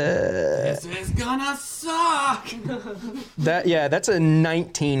 This is gonna suck. That's a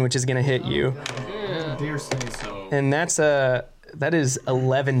 19, which is gonna hit you. Yeah, dare say so. And that is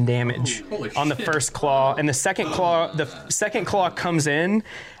 11 damage on the first claw, and the second claw comes in,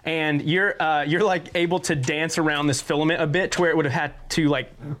 and you're like able to dance around this filament a bit to where it would have had to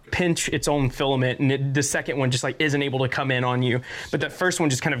like pinch its own filament, and the second one just like isn't able to come in on you, but the first one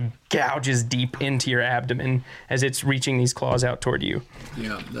just kind of gouges deep into your abdomen as it's reaching these claws out toward you.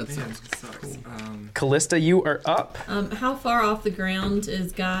 Yeah, that sounds cool. Callista, you are up. How far off the ground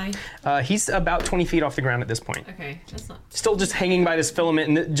is Guy? He's about 20 feet off the ground at this point. Okay, that's not... Still just hanging by this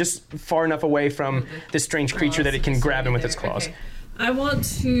filament and just far enough away from this strange creature that it can grab him with its claws. Okay. I want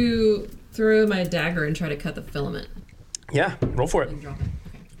to throw my dagger and try to cut the filament. Yeah, roll for it. And drop it.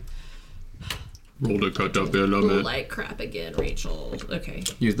 Okay. Roll to cut the filament. Like crap again, Rachel. Okay.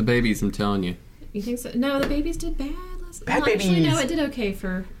 Use the babies, I'm telling you. You think so? No, the babies did bad. Bad babies. Actually, no, it did okay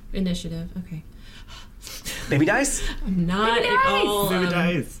for initiative. Okay. Baby dice? I'm not at all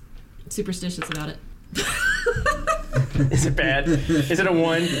dice. superstitious about it. Is it bad? Is it a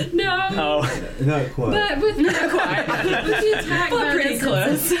 1? No. Oh. Not quite. But with the attack, But pretty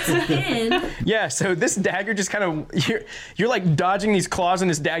close. Yeah, so this dagger just kind of, you're like dodging these claws, and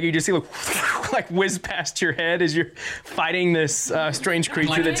this dagger you just see like whiz past your head as you're fighting this strange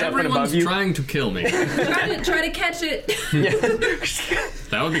creature that's up and above you. Trying to kill me. try to catch it. Yeah.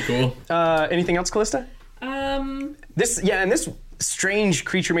 That would be cool. Anything else, Callista? This strange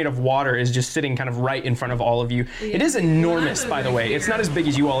creature made of water is just sitting kind of right in front of all of you. Yeah. It is enormous, by the way. It's not as big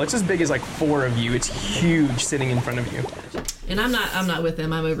as you all. It's as big as like 4 of you. It's huge sitting in front of you. And I'm not with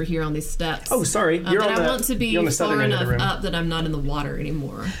them. I'm over here on these steps. Oh, sorry. You're on I want to be far enough up that I'm not in the water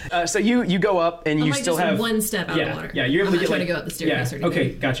anymore. So you go up and you still have one step out of the water. Yeah, you're able to get trying to go up the staircase. Yeah.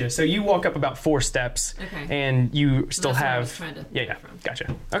 Okay, gotcha. So you walk up about 4 steps. Okay. And you still have. Yeah.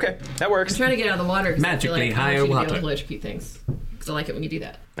 Gotcha. Okay, that works. I'm trying to get out of the water because magically I feel like higher I want you to water. be able to electrocute things. Because I like it when you do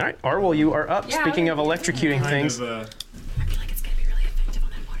that. All right, Arwol, you are up. Yeah, Speaking of electrocuting things. I feel like it's gonna be really effective on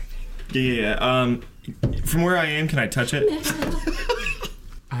that water thing. Yeah. From where I am, can I touch it?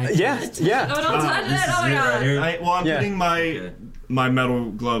 Yeah. Oh, don't touch it! Oh my god! I'm putting my metal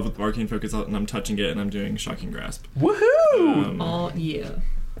glove with arcane focus out, and I'm touching it, and I'm doing shocking grasp. Woohoo! Oh yeah.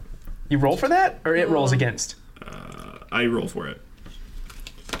 You roll for that, or it rolls against? I roll for it.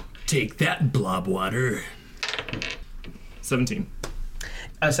 Take that, blob water. 17.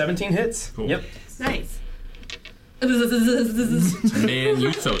 17 hits. Cool. Yep. Nice. Man,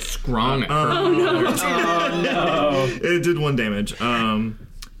 you're so strong. Oh no! It did 1 damage.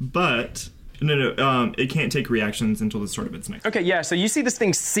 But No. It can't take reactions until the start of its next. Okay, yeah, so you see this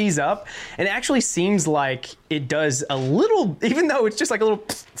thing seize up, and it actually seems like it does a little, even though it's just like a little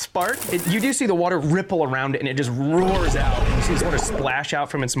spark, you do see the water ripple around it, and it just roars out, and you see this water splash out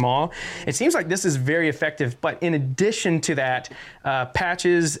from its maw. It seems like this is very effective, but in addition to that,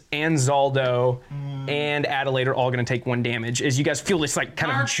 Patches and Zaldo and Adelaide are all going to take 1 damage, as you guys feel this like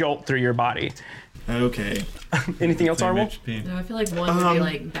kind of jolt through your body. Okay. Anything else, Arwol? No, I feel like one would be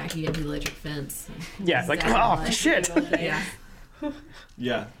like backing into the electric fence. Yeah, like, oh, shit. Yeah.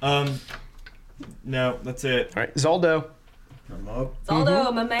 Yeah. No, that's it. All right, Zaldo. I'm up.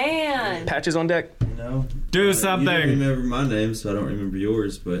 Zaldo, my man. Patches on deck. You know, Do something. You don't remember my name, so I don't remember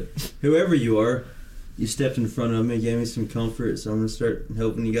yours. But whoever you are, you stepped in front of me, gave me some comfort, so I'm gonna start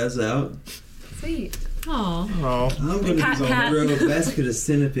helping you guys out. Sweet. Aw. I'm gonna throw a basket of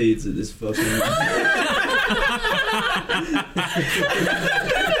centipedes at this fucking.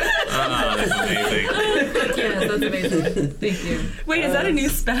 That's amazing. Yes, that's amazing. Thank you. Wait, is that a new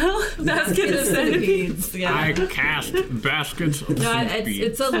spell? Basket of centipedes. Yeah. I cast baskets of No,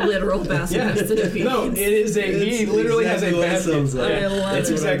 it's a literal basket of centipedes. No, it is a. He literally has a exactly what it basket. sounds like. I love It's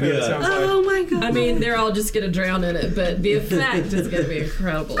it. exactly what it sounds like. Oh my god. I mean, they're all just gonna drown in it, but the effect is gonna be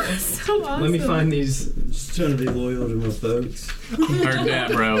incredible. so awesome. Let me find these. Just trying to be loyal to my folks. Heard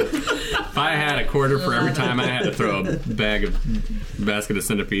that, bro. If I had a quarter for every time I had to throw a basket of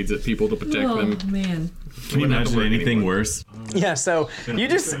centipedes at people to protect Oh them. man. Can you imagine anything worse? Yeah, so you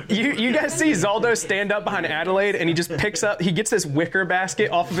guys see Zaldo stand up behind Adelaide, and he just picks up, he gets this wicker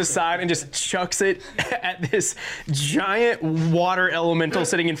basket off of his side and just chucks it at this giant water elemental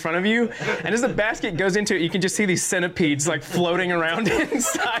sitting in front of you. And as the basket goes into it, you can just see these centipedes like floating around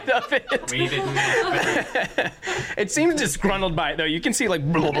inside of it. It seems disgruntled by it though. You can see like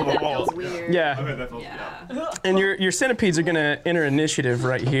blah, blah, blah, blah. Feels weird. Yeah. And your centipedes are gonna enter initiative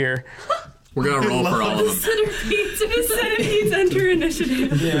right here. We're gonna roll for all of them. Centipedes enter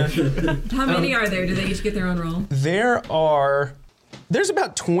initiative. Yeah. How many are there? Do they each get their own roll? There's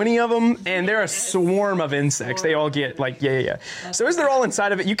about 20 of them, and they're a swarm of insects. They all get like, yeah. So as they're all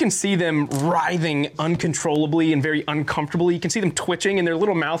inside of it, you can see them writhing uncontrollably and very uncomfortably. You can see them twitching, and their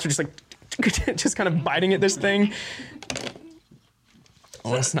little mouths are just like, just kind of biting at this thing.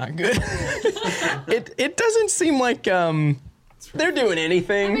 Oh, that's not good. It doesn't seem like they're doing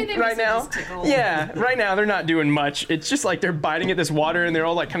anything right now. Yeah, right now they're not doing much. It's just like they're biting at this water and they're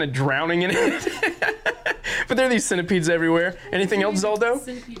all like kind of drowning in it. But there are these centipedes everywhere. Anything else, Zaldo?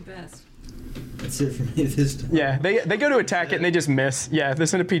 Centipede best. That's it for me this time. Yeah, they go to attack it and they just miss. Yeah, the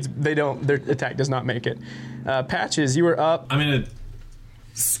centipedes, their attack does not make it. Patches, you were up. I'm gonna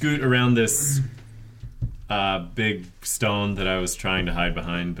scoot around this big stone that I was trying to hide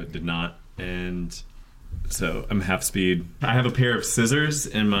behind but did not, and so I'm half speed. I have a pair of scissors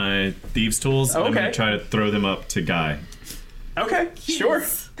in my thieves' tools, and I'm gonna try to throw them up to Guy. Okay, sure.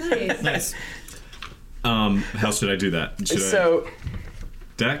 Nice. How should I do that?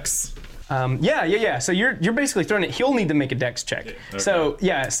 Dex? Yeah. So you're basically throwing it. He'll need to make a dex check.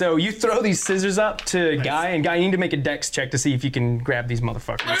 Okay. So you throw these scissors up to Guy, and Guy, you need to make a dex check to see if you can grab these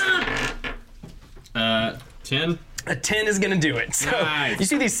motherfuckers. 10? A 10 is gonna do it. So Nice. you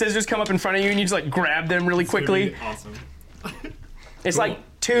see these scissors come up in front of you, and you just like grab them really quickly. Awesome. It's like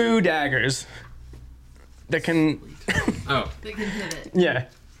 2 daggers that can, Oh. They can pivot. yeah.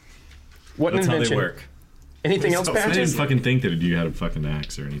 What an That's how invention. they work. Anything else, I didn't Patches? fucking think that you had a fucking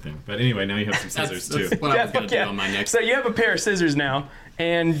axe or anything. But anyway, now you have some scissors That's too. what I was going to do Yeah. on my next. So you have a pair of scissors now,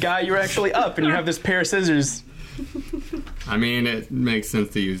 and Guy, you're actually up, and you have this pair of scissors. I mean, it makes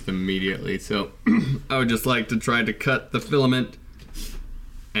sense to use them immediately, so I would just like to try to cut the filament.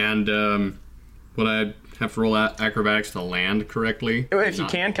 And would I have to roll out acrobatics to land correctly? If you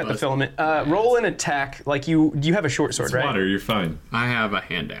Not can, cut the bust. filament. Roll an attack like you have a short sword, It's right? water, you're fine. I have a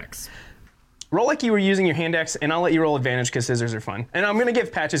hand axe. Roll like you were using your hand axe, and I'll let you roll advantage because scissors are fun. And I'm going to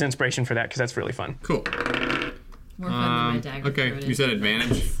give Patches inspiration for that because that's really fun. Cool. More fun than my dagger. Okay, thrown you in. said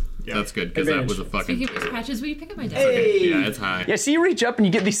advantage? Yeah. That's good, because that Advantage. was a fucking... Speaking of which, Patches, will you pick up my dagger? Okay, yeah, it's high. Yeah, so you reach up and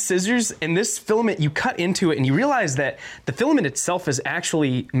you get these scissors, and this filament, you cut into it, and you realize that the filament itself is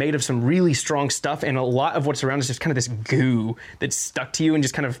actually made of some really strong stuff, and a lot of what's around is just kind of this goo that's stuck to you and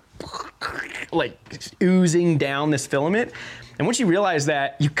just kind of like oozing down this filament. And once you realize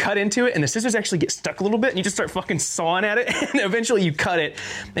that, you cut into it, and the scissors actually get stuck a little bit, and you just start fucking sawing at it, and eventually you cut it,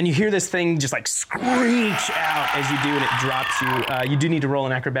 and you hear this thing just like screech out as you do, and it drops you. You do need to roll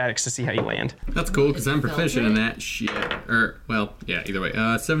an acrobatics to see how you land. That's cool, because I'm proficient in that shit. Either way.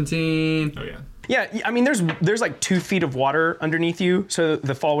 17. Oh yeah. Yeah, I mean, there's like 2 feet of water underneath you, so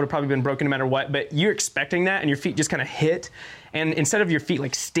the fall would have probably been broken no matter what, but you're expecting that, and your feet just kind of hit, And instead of your feet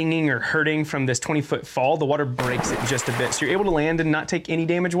like stinging or hurting from this 20-foot fall, the water breaks it just a bit. So you're able to land and not take any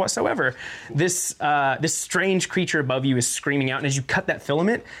damage whatsoever. This strange creature above you is screaming out. And as you cut that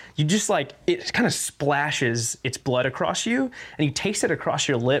filament, you just like, it kind of splashes its blood across you. And you taste it across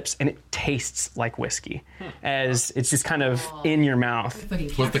your lips and it tastes like whiskey as it's just kind of in your mouth.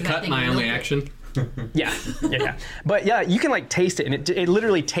 Was the cut my only action? Yeah. But yeah, you can like taste it, and it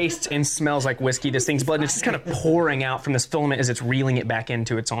literally tastes and smells like whiskey, this thing's blood, and it's just kind of pouring out from this filament as it's reeling it back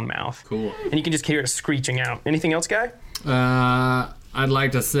into its own mouth. Cool. And you can just hear it screeching out. Anything else, Guy? I'd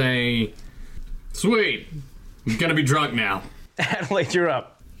like to say, sweet. I'm gonna be drunk now. Adelaide, you're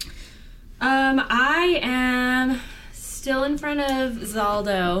up. I am still in front of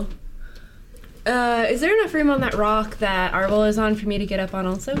Zaldo. Is there enough room on that rock that Arvel is on for me to get up on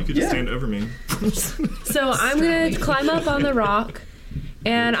also? You could just stand over me. So I'm gonna climb up on the rock,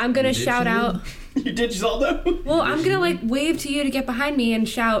 and I'm gonna shout out. You did Zaldo? Well, I'm gonna like wave to you to get behind me and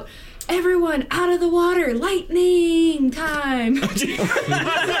shout, "Everyone out of the water! Lightning time!" Lightning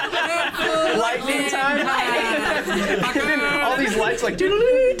time? And then all these lights like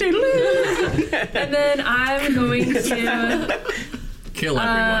doodle-doo, doodle-doo. And then I'm going to Kill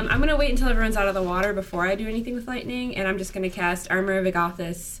everyone. I'm gonna wait until everyone's out of the water before I do anything with lightning, and I'm just gonna cast Armor of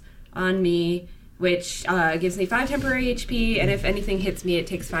Agathis on me, which gives me 5 temporary HP, and if anything hits me, it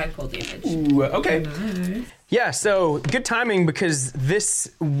takes 5 cold damage. Ooh, okay. Nice. Yeah, so good timing because this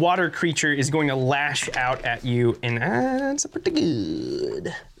water creature is going to lash out at you, and that's pretty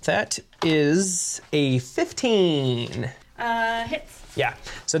good. That is a 15. Hits. Yeah,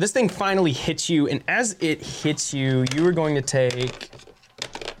 so this thing finally hits you, and as it hits you, you are going to take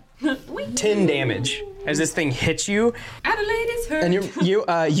 10 damage as this thing hits you. Adelaide is hurt. And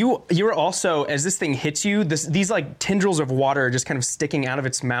you're also, as this thing hits you, these like tendrils of water are just kind of sticking out of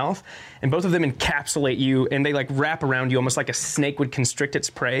its mouth, and both of them encapsulate you, and they like wrap around you almost like a snake would constrict its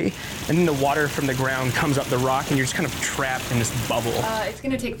prey. And then the water from the ground comes up the rock, and you're just kind of trapped in this bubble. It's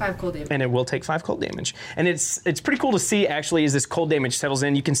gonna take 5 cold damage. And it will take 5 cold damage. And it's pretty cool to see, actually, as this cold damage settles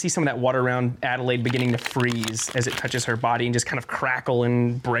in. You can see some of that water around Adelaide beginning to freeze as it touches her body and just kind of crackle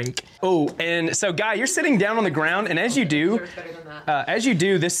and break. Oh, and so, Guy, you're sitting down on the ground, and as you do,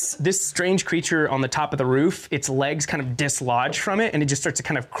 this strange creature on the top of the roof, its legs kind of dislodge from it, and it just starts to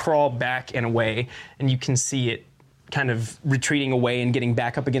kind of crawl back and away. And you can see it kind of retreating away and getting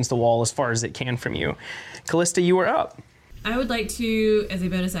back up against the wall as far as it can from you. Callista, you are up. I would like to, as a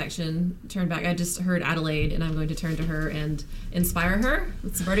bonus action, turn back. I just heard Adelaide, and I'm going to turn to her and inspire her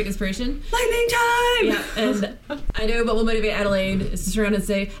with some bardic inspiration. Lightning time! Yeah, and I know what will motivate Adelaide is to turn around and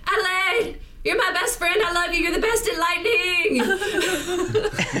say, Adelaide! You're my best friend. I love you. You're the best at lightning.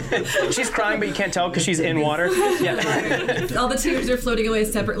 She's crying, but you can't tell because she's in water. Yeah. All the tears are floating away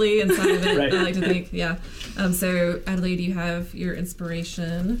separately inside of it. Right. I like to think. Yeah. So Adelaide, you have your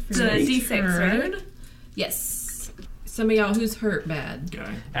inspiration. For So your D6, turn. right? Yes. Some of y'all, who's hurt bad?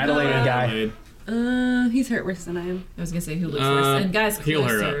 Guy. Adelaide and Guy. He's hurt worse than I am. I was gonna say who looks worse. And guys, heal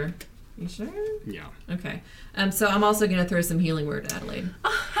her closer. You sure? Yeah. Okay. So I'm also gonna throw some healing word at Adelaide.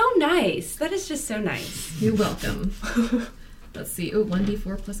 Oh, how nice. That is just so nice. You're welcome. Let's see. Oh,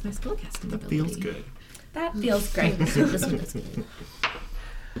 1d4 plus my spellcasting That ability. feels good. That feels great. This one does good.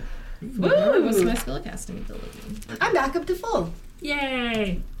 Woo! What's my spellcasting ability? I'm back up to full.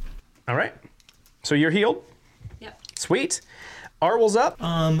 Yay! All right. So you're healed? Yep. Sweet. Arwel's up.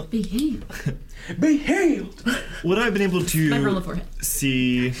 Behave. Be healed. What I've been able My roll to of forehead.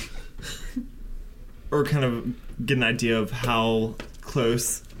 see or kind of get an idea of how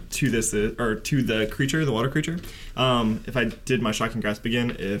close to this is, or to the creature, the water creature. If I did my shocking grasp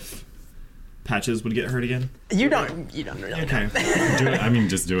again, if Patches would get hurt again. You don't really. Okay. Do it. I mean,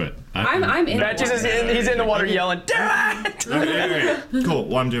 just do it. I'm in. Patches is he's in the water yelling, "Do it!" Okay. Cool.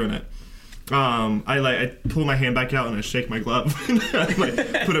 Well, I'm doing it. I pull my hand back out and I shake my glove and I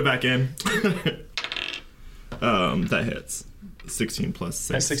put it back in. That hits. 16 plus 6.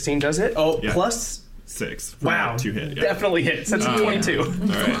 That 16 does it. Oh, Yeah. plus. 6. Wow. 2 hit. Yeah. Definitely hits. That's a 22. All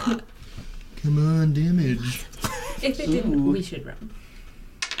right. Come on, damage. If it didn't, we should run.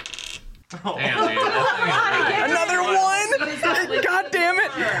 Another one! God damn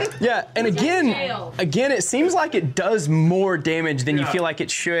it! Yeah, and again, it seems like it does more damage than you feel like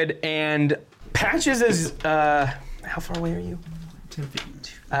it should. And Patches is how far away are you? 10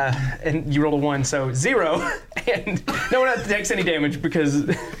 feet. And you rolled a 1, so 0. And no one takes any damage because,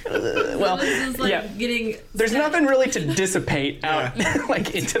 well, This is like yeah. getting. There's nothing really to dissipate out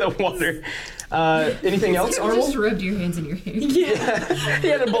like into the water. Anything else, You Arnold? just rubbed your hands in your hair. Yeah, he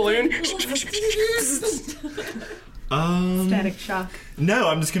had a balloon. Static shock. No,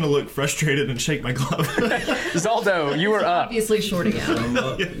 I'm just gonna look frustrated and shake my glove. Zaldo, you were up. Obviously shorting out. I'm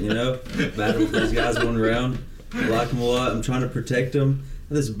up, battle with these guys one round. I like them a lot. I'm trying to protect them. I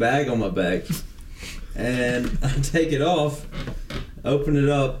have this bag on my back. And I take it off, open it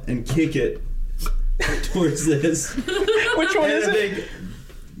up, and kick it towards this. Which one is a it? big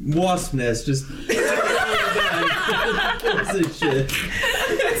wasp nest just towards this shit.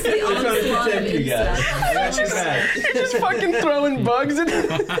 It's the I'm trying to onslaught of protect you guys. insects. I got your back. You're just fucking throwing bugs in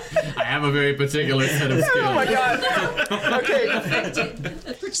it. I have a very particular set of skills. Oh my god.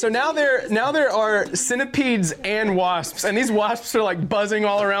 Okay. So now there are centipedes and wasps, and these wasps are like buzzing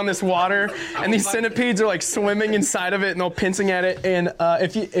all around this water, and these centipedes are like swimming inside of it and all pincing at it. And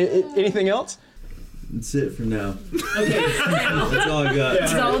anything else? That's it for now. Okay. That's all I got.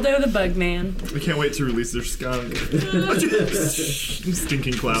 Zaldo the Bug Man. I can't wait to release their skunk.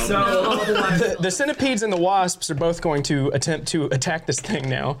 Stinking cloud. The centipedes and the wasps are both going to attempt to attack this thing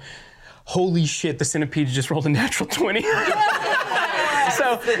now. Holy shit, the centipedes just rolled a natural 20. So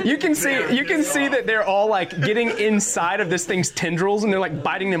you can see that they're all like getting inside of this thing's tendrils, and they're like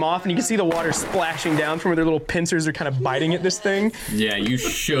biting them off, and you can see the water splashing down from where their little pincers are kind of biting at this thing. Yeah, you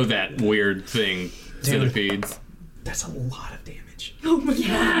show that weird thing, centipedes. That's a lot of damage.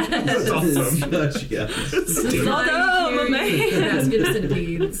 That's awesome. Gosh, guys. Zaldo, my man. Basket of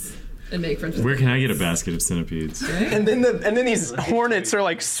centipedes. And make friends with Where can I get a basket of centipedes? And then these hornets are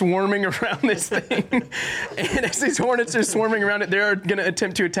like swarming around this thing. And as these hornets are swarming around it, they're going to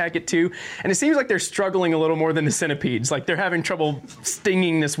attempt to attack it too. And it seems like they're struggling a little more than the centipedes. Like they're having trouble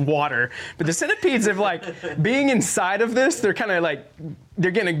stinging this water. But the centipedes have like, being inside of this, they're kind of like,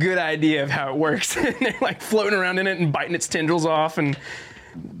 they're getting a good idea of how it works. And they're like floating around in it and biting its tendrils off, and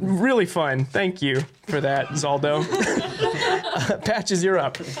really fun. Thank you for that, Zaldo. Patches, you're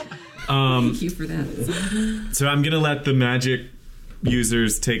up. Thank you for that. So I'm gonna let the magic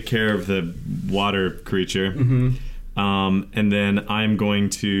users take care of the water creature, and then I'm going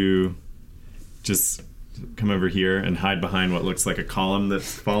to just come over here and hide behind what looks like a column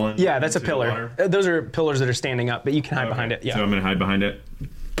that's fallen. Yeah, that's a into the pillar. water. Those are pillars that are standing up, but you can hide behind it. Yeah. So I'm gonna hide behind it.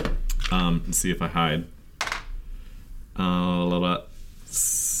 And see if I hide.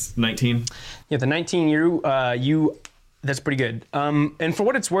 19. Yeah, the 19. You. That's pretty good. And for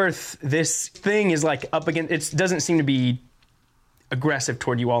what it's worth, this thing is like up against. It doesn't seem to be aggressive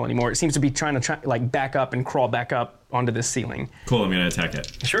toward you all anymore. It seems to be trying to like back up and crawl back up onto this ceiling. Cool. I'm gonna attack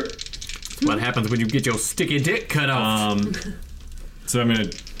it. Sure. What happens when you get your sticky dick cut off? So I'm gonna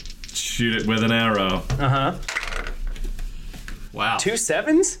shoot it with an arrow. Wow. 2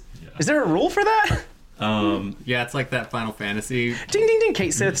 7s? Yeah. Is there a rule for that? Yeah, it's like that Final Fantasy. Ding ding ding.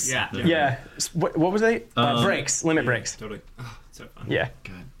 Kate Siths. Yeah. What was they? Breaks. Limit breaks. Totally. Oh, so fun. Yeah.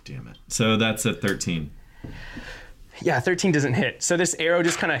 God damn it. So that's a 13. Yeah, 13 doesn't hit. So this arrow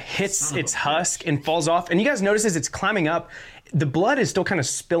just kind of hits its husk and falls off. And you guys notice as it's climbing up, the blood is still kind of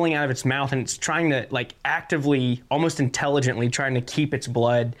spilling out of its mouth, and it's trying to like actively, almost intelligently trying to keep its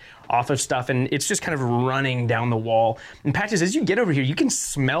blood off of stuff, and it's just kind of running down the wall. And Patches, as you get over here, you can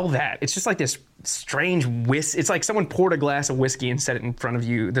smell that. It's just like this strange It's like someone poured a glass of whiskey and set it in front of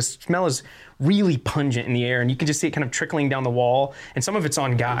you. The smell is really pungent in the air, and you can just see it kind of trickling down the wall, and some of it's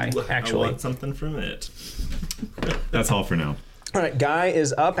on Guy, actually. I want something from it. That's all for now. All right, Guy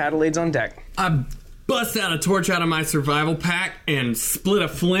is up. Adelaide's on deck. I bust out a torch out of my survival pack and split a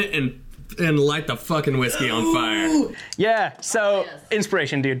flint and light the fucking whiskey on fire. Yeah, so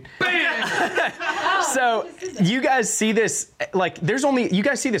inspiration, dude. Bam! So you guys see this, like, you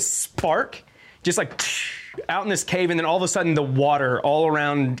guys see this spark just like out in this cave, and then all of a sudden the water all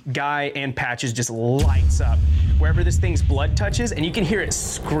around Guy and Patches just lights up wherever this thing's blood touches, and you can hear it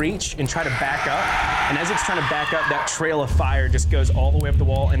screech and try to back up. And as it's trying to back up, that trail of fire just goes all the way up the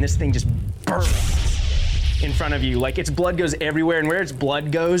wall, and this thing just bursts in front of you. Like, its blood goes everywhere, and where its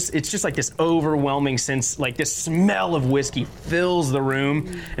blood goes, it's just like this overwhelming sense, like this smell of whiskey fills the room,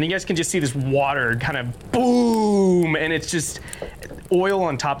 and you guys can just see this water kind of boom, and it's just oil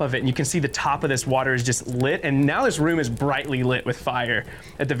on top of it, and you can see the top of this water is just lit, and now this room is brightly lit with fire,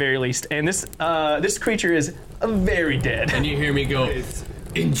 at the very least. And this creature is very dead. And you hear me go,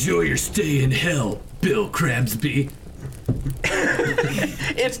 "Enjoy your stay in hell, Bill Crabsby."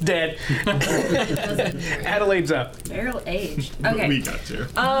 It's dead. Adelaide's up. Barrel aged. Okay. We got to.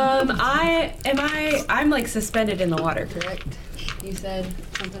 I'm like suspended in the water, correct? You said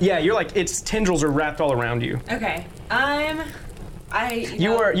something? Yeah, you're like, its tendrils are wrapped all around you. Okay.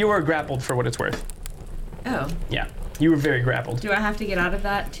 You were grappled, for what it's worth. Oh. Yeah, you were very grappled. Do I have to get out of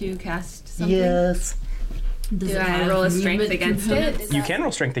that to cast something? Yes. Do I roll a strength against it? Is You that- can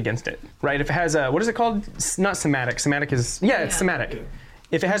roll strength against it, right? If it has a, what is it called? Not somatic. Somatic is, it's somatic.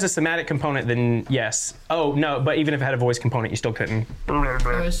 If it has a somatic component, then yes. Oh, no, but even if it had a voice component, you still couldn't. Oh,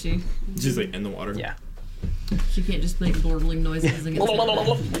 is she? She's like in the water. Yeah. She can't just make burbling noises and get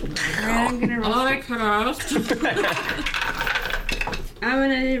I'm gonna roll. I cast. I'm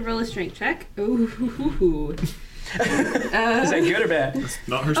gonna roll a strength check. Ooh. Is that good or bad?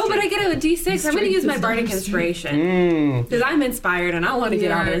 Not her. Oh, but I strength. get a D6. I'm gonna use my bardic inspiration because I'm inspired and I want to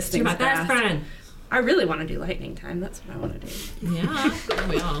get out of this thing my best fast. friend. I really want to do lightning time. That's what I want to do. Yeah,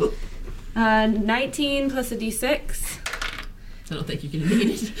 we all. 19 plus a D6. I don't think you can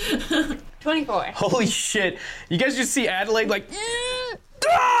need it. 24. Holy shit. You guys just see Adelaide like,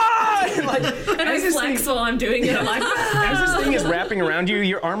 ah! And like, And I flex while I'm doing it. I'm like, as this thing is wrapping around you,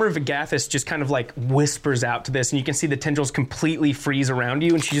 your armor of Agathis just kind of like whispers out to this, and you can see the tendrils completely freeze around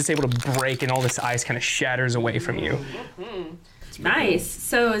you, and she's just able to break, and all this ice kind of shatters away from you. nice.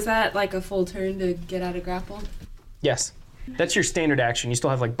 So is that like a full turn to get out of grapple? Yes. That's your standard action. You still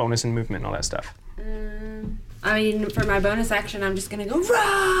have like bonus and movement and all that stuff. I mean, for my bonus action, I'm just gonna go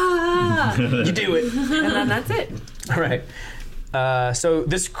rah, You do it. and then that's it. All right. So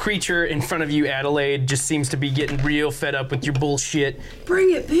this creature in front of you, Adelaide, just seems to be getting real fed up with your bullshit.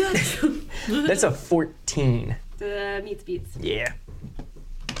 Bring it, bitch. That's a 14. Meets beats. Yeah.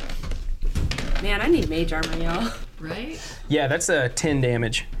 Man, I need mage armor, y'all. Right? Yeah, that's a 10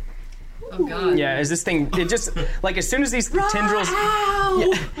 damage. Oh god. Yeah, as this thing, it just, like as soon as these tendrils,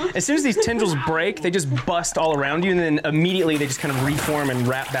 as soon as these tendrils break, they just bust all around you, and then immediately they just kind of reform and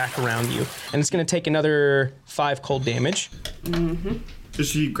wrap back around you. And it's gonna take another 5 cold damage. Is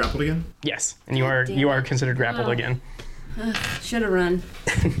she grappled again? Yes, and you are considered grappled again. Should have run.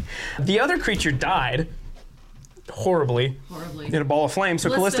 The other creature died horribly in a ball of flame, so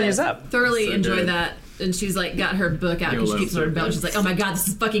Callista is up. Thoroughly So enjoyed good. that. And she's like got her book out Yo, and she that's keeps it on her so belt. good. She's like, oh my god, this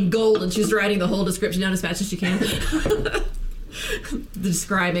is fucking gold. And she's writing the whole description down as fast as she can.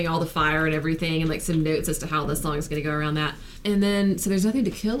 Describing all the fire and everything and like some notes as to how the song is going to go around that. And then, so there's nothing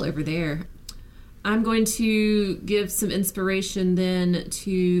to kill over there. I'm going to give some inspiration then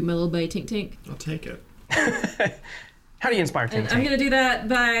to my little buddy Tink Tink. I'll take it. How do you inspire And Tink I'm Tink? going to do that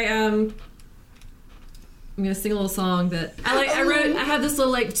by, I'm going to sing a little song that I have this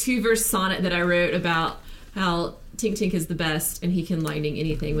little like 2-verse sonnet that I wrote about how Tink Tink is the best and he can lightning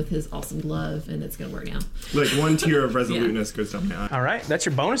anything with his awesome glove, and it's going to work now. Like one tier of resoluteness goes down my eye. All right, that's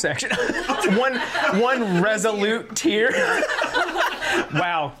your bonus action. one resolute tear.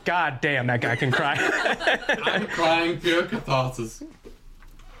 Wow, god damn, that guy can cry. I'm crying pure catharsis.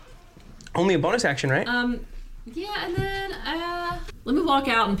 Only a bonus action, right? Yeah, and then let me walk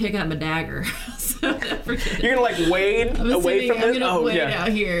out and pick up my dagger. So don't forget it. You're gonna like wade away from I'm this? gonna wade yeah. out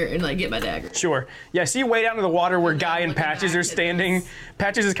here and like get my dagger. Sure. Yeah, so you wade out into the water where Guy and Patches are standing.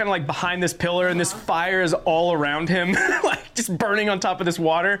 Patches is kind of like behind this pillar, and this fire is all around him, like just burning on top of this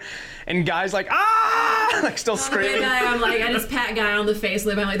water. And Guy's like, ah! Like still And screaming. I'm like, I just pat Guy on the face,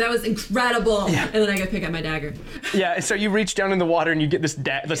 and I'm like, that was incredible. And then I go pick up my dagger. Yeah, so you reach down in the water and you get this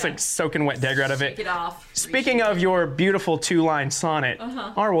like soaking wet dagger out of it. Take it off. Speaking of your beautiful 2-line sonnet,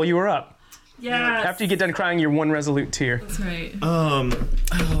 Arwell, you were up. Yeah. After you get done crying, you're one resolute tear. That's right. Oh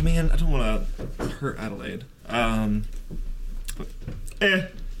man, I don't want to hurt Adelaide.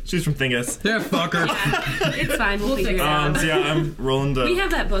 She's from Thingus. Yeah, fucker. It's fine. We'll figure it out. So yeah, I'm rolling the We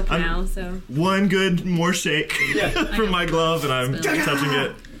have that book now, so. one good more shake from my glove, and I'm touching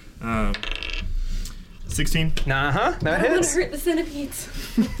it. 16. That I want hits. to hurt the centipedes.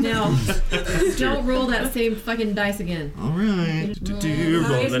 Now, don't roll that same fucking dice again. All right. Roll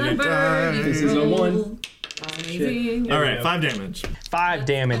Highest the number die. you This is a roll. 1. Amazing. All right, 5 damage. 5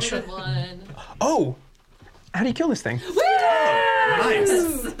 damage. Good one. Oh! How do you kill this thing?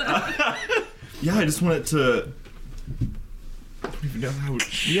 Nice. Yeah, I just wanted to. I don't even know how.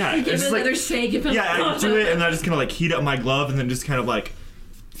 Yeah, Give it's it like another shake. If I do it, and I just kind of like heat up my glove, and then just kind of like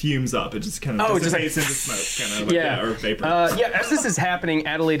fumes up. It just kind of Oh, just like- dissipates into smoke, kind of like, Yeah. or vapor. As this is happening,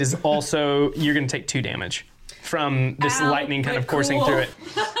 Adelaide is also, you're going to take 2 damage from this Ow, lightning kind but of coursing cool. through it.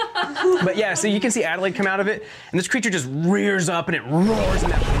 But yeah, so you can see Adelaide come out of it, and this creature just rears up and it roars,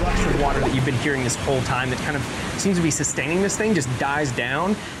 and that rush of water that you've been hearing this whole time that kind of seems to be sustaining this thing just dies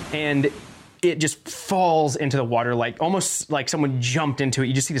down, and it just falls into the water like almost like someone jumped into it.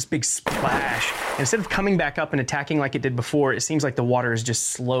 You just see this big splash. And instead of coming back up and attacking like it did before, it seems like the water is just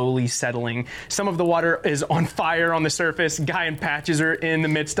slowly settling. Some of the water is on fire on the surface. Guy and Patches are in the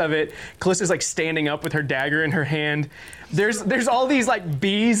midst of it. Callista's like standing up with her dagger in her hand. There's all these like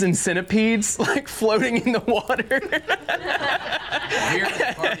bees and centipedes like floating in the water.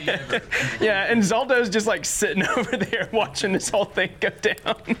 Weirdest party ever. Yeah, and Zaldo's just like sitting over there watching this whole thing go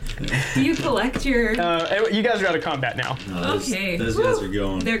down. Do you collect your? You guys are out of combat now. Okay. Those guys are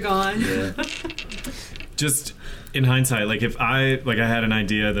going. They're gone. Yeah. Just in hindsight, like if I had an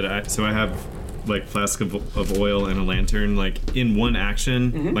idea that I have like flask of oil and a lantern, like in one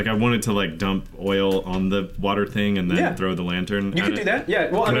action, like I wanted to like dump oil on the water thing and then throw the lantern. You could do that. Yeah.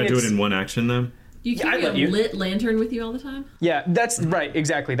 Well, Could I mean, do it in one action though? You carry a lit lantern with you all the time? Yeah, that's right.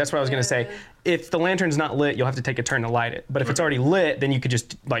 Exactly. That's what I was going to say. If the lantern's not lit, you'll have to take a turn to light it. But if it's already lit, then you could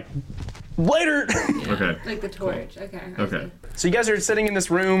just like later. Okay. Like the torch. Okay. Okay. So you guys are sitting in this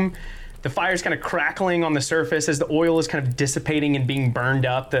room. The fire's kind of crackling on the surface as the oil is kind of dissipating and being burned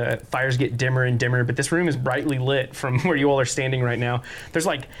up. The fires get dimmer and dimmer, but this room is brightly lit from where you all are standing right now. There's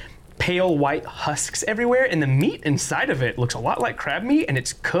like pale white husks everywhere, and the meat inside of it looks a lot like crab meat, and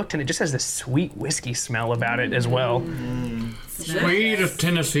it's cooked, and it just has this sweet whiskey smell about it as well. Sweet of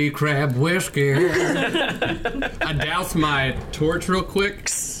Tennessee crab whiskey. I douse my torch real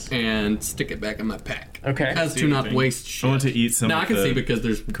quick and stick it back in my pack. Okay. As to not waste shit. I want to eat some. Now I of can the see because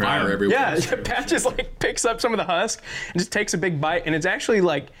there's crab. fire everywhere. Yeah, Pat just like picks up some of the husk and just takes a big bite, and it's actually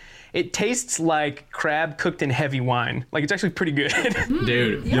like, it tastes like crab cooked in heavy wine. Like, it's actually pretty good.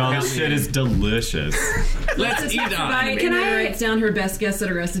 Dude. Y'all, this shit is delicious. Let's eat on Right, it. can I write down her best guess at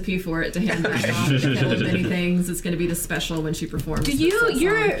a recipe for it to hand back off to Kettle of Many Things? It's going to be the special when she performs. Do you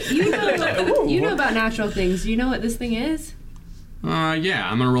you know about natural things? Do you know what this thing is? Yeah,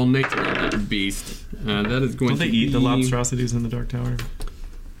 I'm gonna roll nature on that beast. That is going Don't they to eat the be, lobstrosities in the Dark Tower?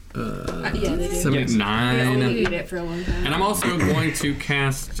 Yeah, they do. 79. They only eat it for a long time. And I'm also going to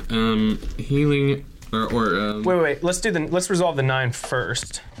cast healing or Wait. Let's resolve the 9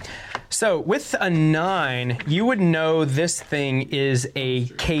 first. So with a 9, you would know this thing is a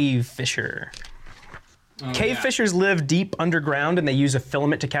cave fisher. Cave fishers live deep underground, and they use a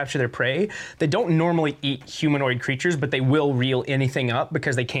filament to capture their prey. They don't normally eat humanoid creatures, but they will reel anything up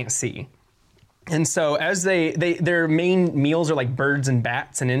because they can't see. And so as their main meals are like birds and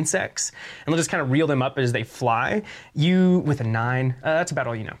bats and insects, and they'll just kind of reel them up as they fly. You, with a 9, that's about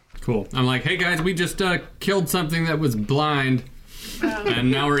all you know. Cool. I'm like, hey guys, we just killed something that was blind,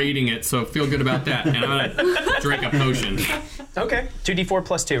 and now we're eating it, so feel good about that. And I'm gonna drink a potion. Okay. 2d4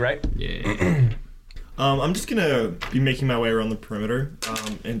 plus 2, right? Yeah. I'm just gonna be making my way around the perimeter,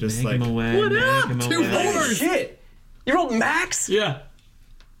 and just Make like him away. What up? Make him 2 away. fours. Shit! You rolled max? Yeah.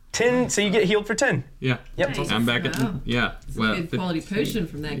 10, so you get healed for 10. Yeah. Yep. Nice. I'm back at Wow. yeah. Well, Good quality potion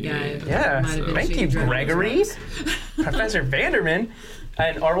from that guy. Yeah. Might have been Thank you, shady drugs. Gregory. Professor Vanderman.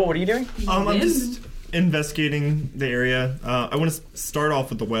 And Arwol, what are you doing? I'm just investigating the area. I want to start off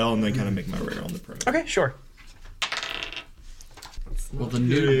with the well and then kind of make my way around the perimeter. Okay, sure. well, the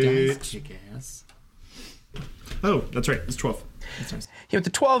new dice kick ass. Oh, that's right. It's 12. That's nice. Yeah, with the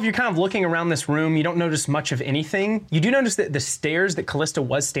 12, you're kind of looking around this room. You don't notice much of anything. You do notice that the stairs that Callista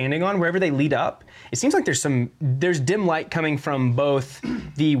was standing on, wherever they lead up, it seems like there's dim light coming from both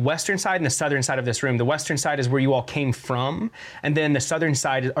the western side and the southern side of this room. The western side is where you all came from, and then the southern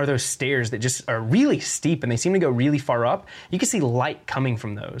side are those stairs that just are really steep, and they seem to go really far up. You can see light coming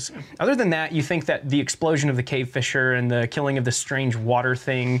from those. Other than that, you think that the explosion of the cave fisher and the killing of the strange water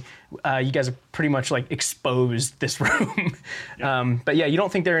thing, you guys have pretty much like exposed this room. But yeah, you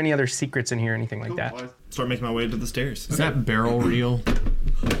don't think there are any other secrets in here or anything like that. Well, I start making my way to the stairs. Is that barrel real?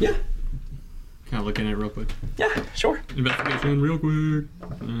 Yeah. Can I look in it real quick? Yeah, sure. Investigation real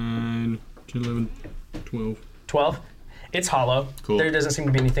quick. 9, 10, 11, 12. 12. It's hollow. Cool. There doesn't seem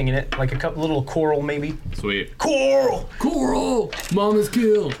to be anything in it. Like a couple little coral, maybe. Sweet. Coral! Coral! Mama's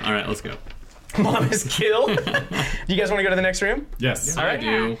killed. All right, let's go. Mom is killed. Do you guys want to go to the next room? Yes. All right. I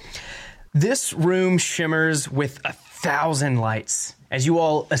do. This room shimmers with 1,000 lights. As you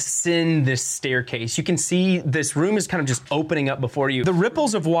all ascend this staircase, you can see this room is kind of just opening up before you. The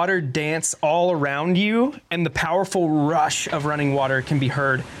ripples of water dance all around you, and the powerful rush of running water can be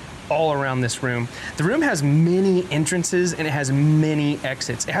heard all around this room. The room has many entrances and it has many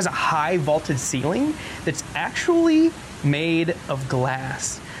exits. It has a high vaulted ceiling that's actually made of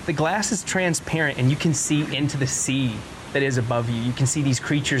glass. The glass is transparent and you can see into the sea that is above you. You can see these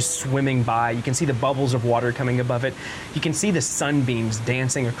creatures swimming by. You can see the bubbles of water coming above it. You can see the sunbeams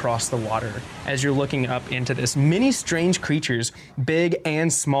dancing across the water as you're looking up into this. Many strange creatures, big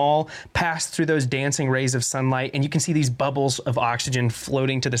and small, pass through those dancing rays of sunlight, and you can see these bubbles of oxygen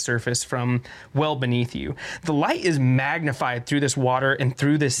floating to the surface from well beneath you. The light is magnified through this water and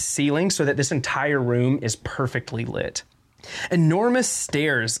through this ceiling so that this entire room is perfectly lit. Enormous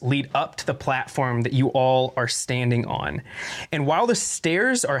stairs lead up to the platform that you all are standing on. And while the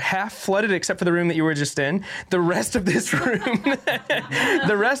stairs are half flooded except for the room that you were just in, the rest of this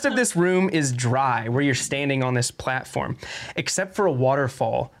room is dry where you're standing on this platform, except for a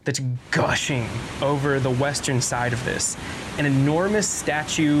waterfall that's gushing over the western side of this. An enormous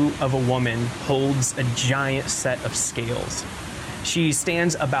statue of a woman holds a giant set of scales. She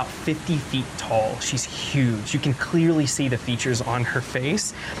stands about 50 feet tall. She's huge. You can clearly see the features on her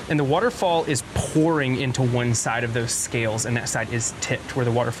face. And the waterfall is pouring into one side of those scales, and that side is tipped where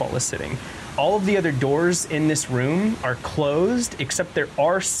the waterfall is sitting. All of the other doors in this room are closed, except there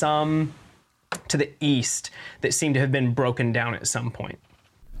are some to the east that seem to have been broken down at some point.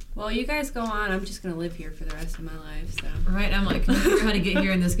 Well, you guys go on. I'm just going to live here for the rest of my life, so. Right, I'm like, can we figure out how to get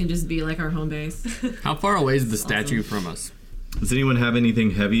here and this can just be like our home base? How far away is the statue from us? Does anyone have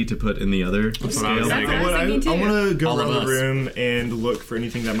anything heavy to put in the other what I was scale? thinking. I want to go All of around the us. room and look for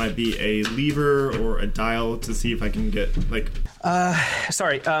anything that might be a lever or a dial to see if I can get, like...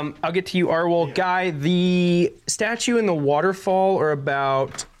 Sorry, I'll get to you, Arwol. Guy, the statue and the waterfall are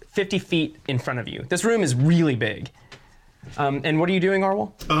about 50 feet in front of you. This room is really big. And what are you doing,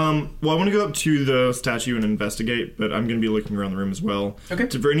 Arwol? Well, I want to go up to the statue and investigate, but I'm going to be looking around the room as well. Okay.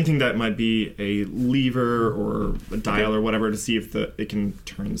 For anything that might be a lever or a dial or whatever to see if it can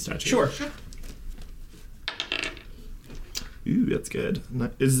turn the statue. Sure. Ooh, that's good.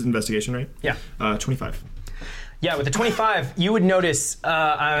 Is this investigation, right? Yeah. 25. Yeah, with the 25, you would notice.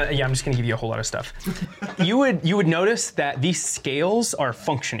 I'm just going to give you a whole lot of stuff. You would notice that these scales are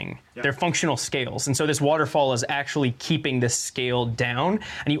functioning. Yeah. They're functional scales, and so this waterfall is actually keeping this scale down.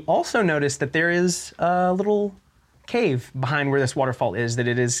 And you also notice that there is a little cave behind where this waterfall is that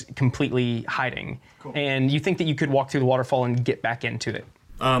it is completely hiding. Cool. And you think that you could walk through the waterfall and get back into it.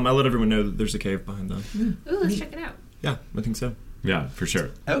 I let everyone know that there's a cave behind them. Ooh, let's check it out. Yeah, I think so. Yeah, for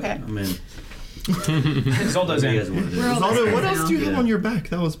sure. Okay. I'm in. Zoldo's What do you guys in. want to do? We're all Zaldo, this what now. else do you have Yeah. on your back?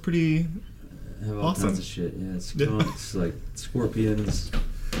 That was pretty... I have all Awesome. kinds of shit. Yeah, it's skunks, like scorpions,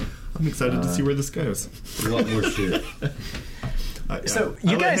 I'm excited to see where this goes. a lot more shit. So, I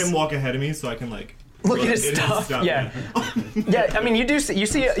you let guys- him walk ahead of me so I can like Look at his stuff. Yeah. Yeah, I mean, you see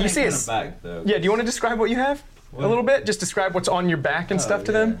it. back though. Yeah, do you want to describe what you have a little bit? Just describe what's on your back and stuff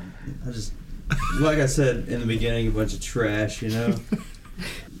to them. I just, like I said in the beginning, a bunch of trash, you know?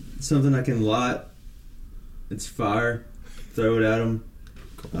 Something I can light. It's fire. Throw it at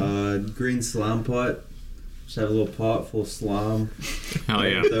them. Green slime pot. Just have a little pot full of slime. Hell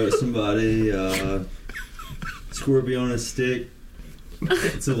yeah. Throw it at somebody. Scorpion on a stick.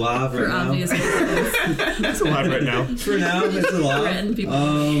 It's alive right For now. obvious reasons. It's alive right now. For now, it's alive. Threaten people.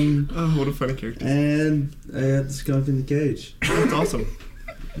 Oh, what a funny character. And I had the skunk in the cage. That's awesome.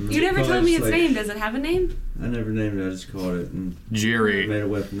 You never told me its name. Does it have a name? I never named it. I just called it and Jerry. made a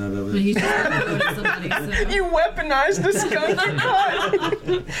weapon out of But it. he's just going to somebody, so. You weaponized the skunk you caught.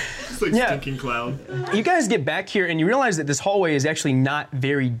 It's like Yeah. stinking cloud. You guys get back here and you realize that this hallway is actually not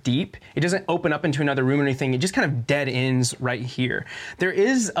very deep. It doesn't open up into another room or anything. It just kind of dead ends right here. There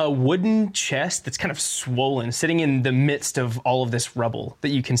is a wooden chest that's kind of swollen, sitting in the midst of all of this rubble that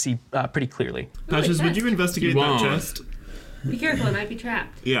you can see pretty clearly. Patches, would you investigate You that won't. chest? Be careful, it might be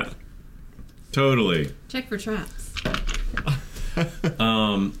trapped. Yeah. Totally. Check for traps.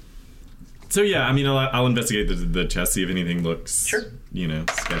 So yeah, I mean, I'll investigate the chest, see if anything looks, Sure.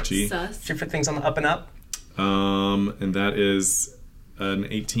 sketchy. Sus. Shoot for things on the up and up. And that is an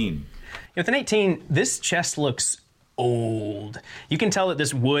 18. With an 18, this chest looks old. You can tell that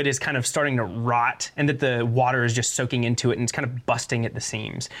this wood is kind of starting to rot and that the water is just soaking into it and it's kind of busting at the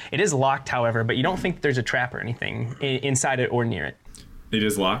seams. It is locked, however, but you don't think there's a trap or anything inside it or near it. It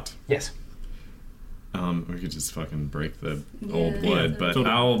is locked. Yes. We could just fucking break the old Yeah. wood, but Totally.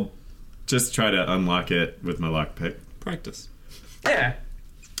 I'll just try to unlock it with my lockpick. Practice. Yeah.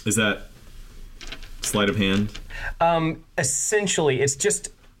 Is that sleight of hand? Essentially, it's just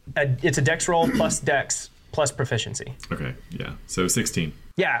it's a dex roll plus dex plus proficiency. Okay, yeah. So 16.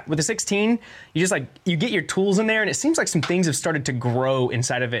 Yeah, with a 16, you get your tools in there, and it seems like some things have started to grow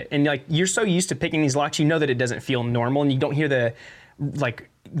inside of it. And you're so used to picking these locks, you know that it doesn't feel normal, and you don't hear the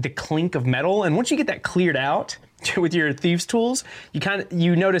clink of metal. And once you get that cleared out with your thieves' tools,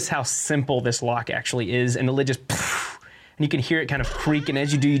 you notice how simple this lock actually is, and the lid just, and you can hear it kind of creak. And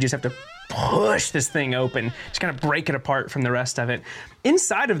as you do, you just have to push this thing open, just kind of break it apart from the rest of it.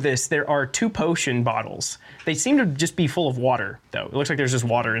 Inside of this, there are 2 potion bottles. They seem to just be full of water, though. It looks like there's just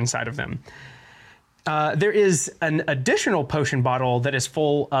water inside of them. There is an additional potion bottle that is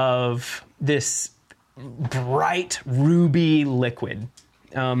full of this bright ruby liquid.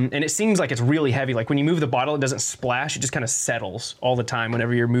 And it seems like it's really heavy. Like when you move the bottle, it doesn't splash. It just kind of settles all the time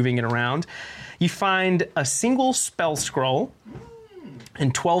whenever you're moving it around. You find a single spell scroll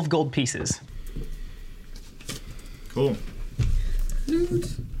and 12 gold pieces. Cool.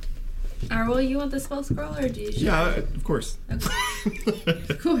 Arwol, you want the spell scroll or do you? Yeah, of course. Okay.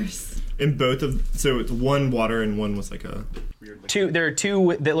 Of course. In both of, so it's one water and one was like a weird. There are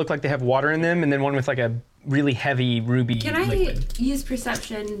two that look like they have water in them, and then one with like a really heavy ruby Can I liquid. use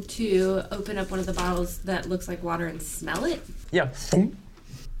perception to open up one of the bottles that looks like water and smell it? Yeah.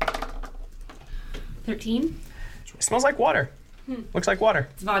 13. It smells like water. Looks like water.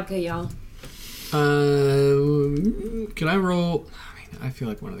 It's vodka, y'all. Can I roll? I mean, I feel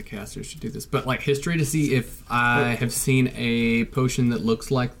like one of the casters should do this, but like history to see if I have seen a potion that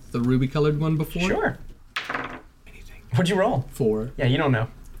looks like the ruby-colored one before. Sure. Anything. What'd you roll? 4. Yeah, you don't know. It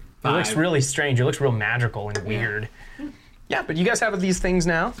 5. looks really strange. It looks real magical and weird. Yeah, but you guys have these things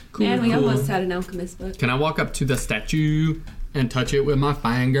now. Cool, And we cool. almost had an alchemist book. Can I walk up to the statue and touch it with my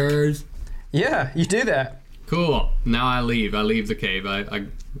fingers? Yeah, you do that. Cool. Now I leave. I leave the cave. I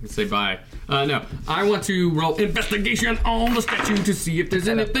say bye. No, I want to roll investigation on the statue to see if there's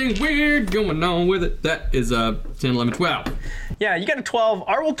anything weird going on with it. That is 10, 11, 12. Yeah, you got a 12.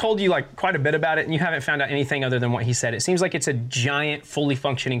 Arwol told you like quite a bit about it, and you haven't found out anything other than what he said. It seems like it's a giant, fully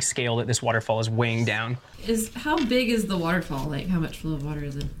functioning scale that this waterfall is weighing down. How big is the waterfall? Like, how much flow of water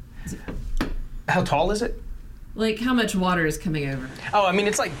is it? How tall is it? Like, how much water is coming over? Oh, I mean,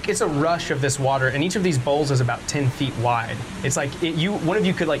 it's a rush of this water, and each of these bowls is about 10 feet wide. It's like one of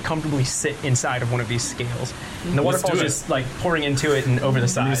you could like comfortably sit inside of one of these scales, and the Let's waterfall's do it. just like pouring into it and over the You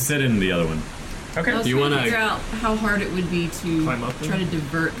side. sit in the other one. Okay. I was You trying to wanna- figure out how hard it would be to Climb up try to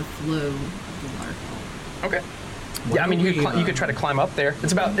divert the flow of the waterfall. Okay. Yeah, I mean, you could try to climb up there.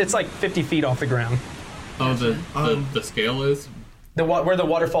 It's like 50 feet off the ground. Oh, the scale is? Where the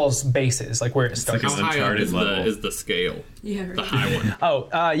waterfall's base is, like where it starts. How high up Uncharted is level. the scale? Yeah, The high one. Oh,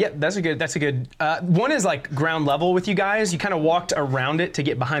 yeah, that's a good. One is like ground level with you guys. You kind of walked around it to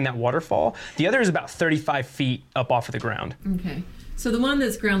get behind that waterfall. The other is about 35 feet up off of the ground. Okay. So the one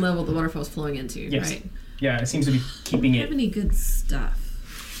that's ground level, the waterfall's flowing into, right? Yeah, it seems to be keeping Do you have any good stuff?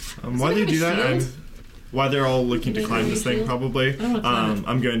 While they anybody do that, shield? while they're all looking to Anybody climb have this any thing, shield? probably, I don't wanna climb it.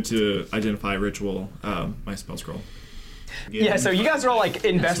 I'm going to identify ritual, my spell scroll. Yeah, so you guys are all like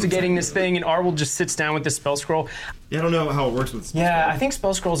investigating this thing, and Arwol just sits down with this spell scroll. Yeah, I don't know how it works with. Spell Yeah, scroll. I think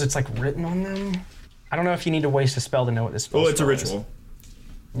spell scrolls, it's like written on them. I don't know if you need to waste a spell to know what this spell Well, it's a scroll is. ritual.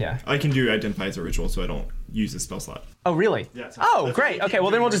 Yeah. I can do identify as a ritual, so I don't use the spell slot. Oh, really? Yeah, so Oh, that's great. what Okay,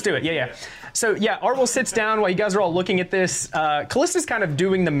 well then we'll just do it. Yeah. So yeah, Arwol sits down while you guys are all looking at this. Callista's kind of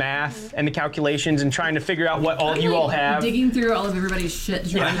doing the math and the calculations and trying to figure out what all you all have. Digging through all of everybody's shit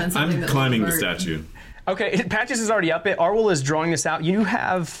to try to find something I'm that climbing will the work. statue. Okay, Patches is already up it. Arwol is drawing this out. You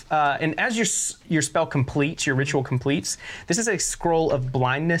have, and as your spell completes, your ritual completes, this is a scroll of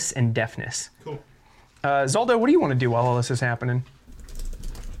blindness and deafness. Cool. Zaldo, what do you want to do while all this is happening?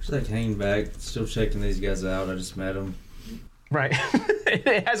 Just like hanging back, still checking these guys out. I just met them. Right.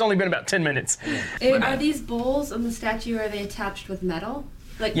 It has only been about 10 minutes. Are these bowls on the statue, are they attached with metal?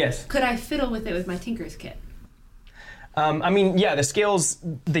 Like, Yes. Could I fiddle with it with my Tinker's kit? I mean, yeah, the scales,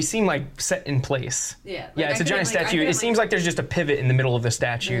 they seem like set in place. Yeah. Yeah, it's a giant statue. It seems like there's just a pivot in the middle of the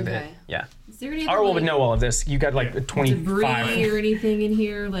statue that, Okay. yeah. Is there any other, Arwol like, would know all of this. You got like 25. debris or anything in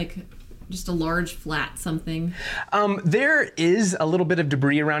here? Like, just a large flat something? There is a little bit of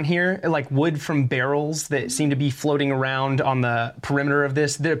debris around here, like wood from barrels that seem to be floating around on the perimeter of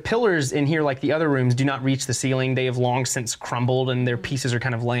this. The pillars in here, like the other rooms, do not reach the ceiling. They have long since crumbled, and their pieces are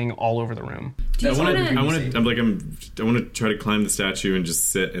kind of laying all over the room. Do you want I to... want to try to climb the statue and just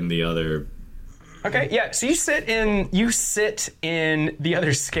sit in the other. Okay, yeah. So you sit in the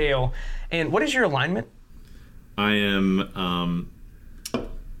other scale, and what is your alignment? I am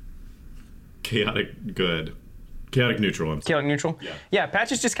chaotic good, chaotic neutral. I'm sorry. Chaotic neutral. Yeah. Yeah.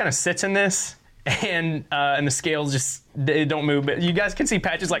 Patches just kind of sits in this, and the scales just they don't move. But you guys can see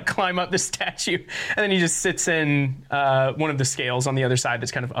Patches like climb up the statue, and then he just sits in one of the scales on the other side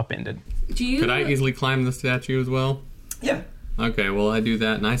that's kind of upended. Do you... Could I easily climb the statue as well? Yeah. Okay, well I do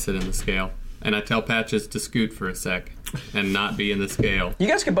that and I sit in the scale. And I tell Patches to scoot for a sec and not be in the scale. You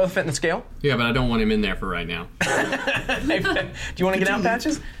guys could both fit in the scale. Yeah, but I don't want him in there for right now. Hey, do you want to get out,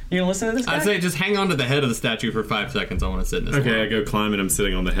 Patches? You gonna listen to this guy? I say just hang on to the head of the statue for 5 seconds. I want to sit in this Okay, I go climb and I'm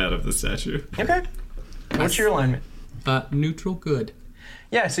sitting on the head of the statue. Okay. What's your alignment? one. Neutral good.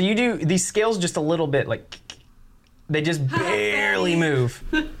 Yeah, so you do these scales just a little bit, like they just barely move.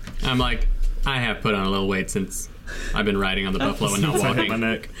 I'm like, I have put on a little weight since I've been riding on the buffalo and not It's like my walking.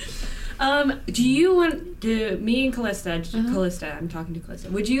 neck. Do you want to, me and Callista, I'm talking to Callista,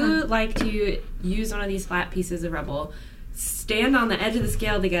 would you like to use one of these flat pieces of rubble, stand on the edge of the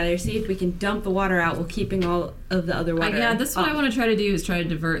scale together, see if we can dump the water out while keeping all of the other water that's what I want to try to do, is try to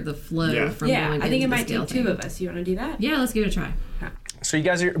divert the flow from going I think it might take take 2 of us. You want to do that? Yeah, let's give it a try. So you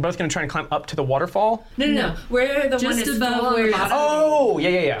guys are both going to try and climb up to the waterfall? No. We're the Just one that's above full on where the you're- bottom. Oh,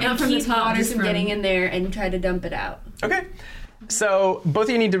 yeah. And from the keep top, water just from from- getting in there and try to dump it out. Okay. So both of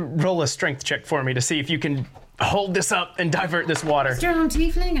you need to roll a strength check for me to see if you can hold this up and divert this water. Strong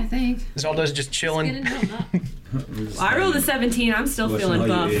tiefling, I think. Zaldo's just chilling. I rolled a 17. I'm still Watching feeling all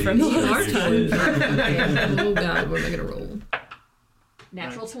buff you from the idiots last do time. shit. Oh god, what am I gonna roll?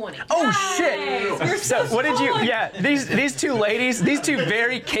 Natural 20. Oh shit! So what did you? Yeah, these two ladies, these two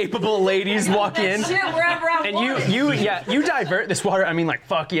very capable ladies walk in, Shit, wherever I and want. you divert this water. I mean, like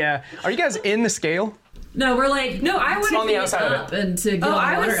fuck yeah. Are you guys in the scale? No, we're like I would on the outside of it. up and to get Oh, the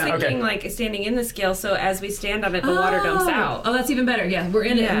I water was out. thinking like standing in the scale, so as we stand on it, the water dumps out. Oh, that's even better. Yeah, we're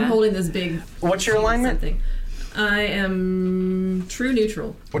in it. Yeah. I'm holding this big What's your alignment? something. I am true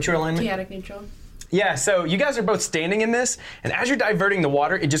neutral. What's your alignment? Chaotic neutral. Yeah, so you guys are both standing in this, and as you're diverting the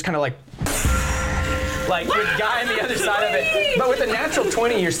water, it just kind of like your guy on the other side of it. But with a natural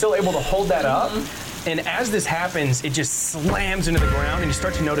 20, you're still able to hold that up. And as this happens, it just slams into the ground, and you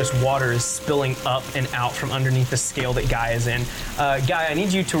start to notice water is spilling up and out from underneath the scale that Guy is in. Guy, I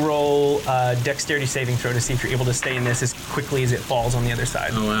need you to roll a dexterity saving throw to see if you're able to stay in this as quickly as it falls on the other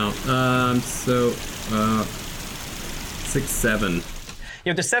side. Oh wow. 6, 7.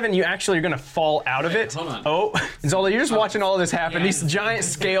 With the 7, you actually are going to fall out of it. Hold on. Oh, Zaldo, you're just watching all of this happen. These giant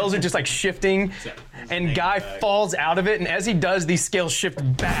scales are just like shifting, and Guy falls out of it, and as he does, these scales shift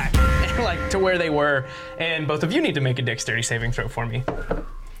back like to where they were, and both of you need to make a dexterity saving throw for me.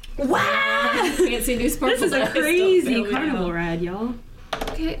 Wow! Fancy new sparkle. This is a dice. crazy There we go. carnival ride, y'all.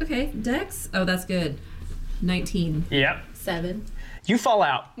 Okay. Dex? Oh, that's good. 19. Yep. 7. You fall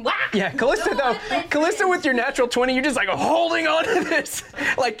out. Wow. Yeah, Callista though. Callista with your natural 20, you're just like holding on to this,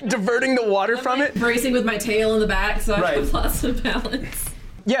 like diverting the water from it. Bracing with my tail in the back so I Right. have lots of balance.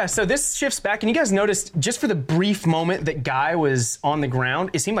 Yeah, so this shifts back, and you guys noticed just for the brief moment that Guy was on the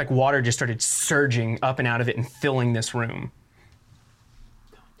ground, it seemed like water just started surging up and out of it and filling this room.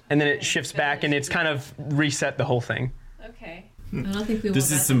 And then it shifts back, and it's kind of reset the whole thing. Okay. I don't think we want This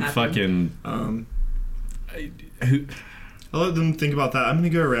that is some to happen. fucking. I'll let them think about that. I'm gonna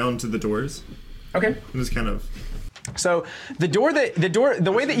go around to the doors Okay. and just kind of. So the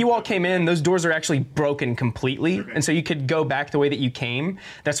way that you all came in, those doors are actually broken completely, and so you could go back the way that you came.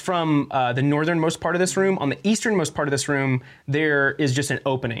 That's from the northernmost part of this room. On the easternmost part of this room, there is just an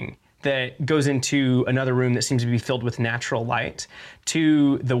opening that goes into another room that seems to be filled with natural light.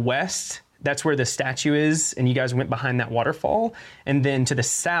 To the west, that's where the statue is, and you guys went behind that waterfall. And then to the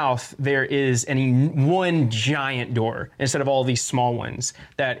south, there is one giant door instead of all these small ones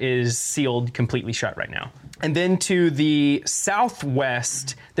that is sealed completely shut right now. And then to the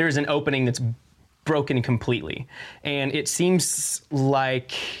southwest, there is an opening that's broken completely. And it seems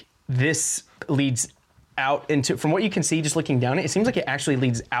like this leads out into, from what you can see just looking down it seems like it actually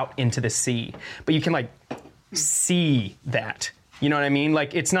leads out into the sea. But you can like see that. You know what I mean?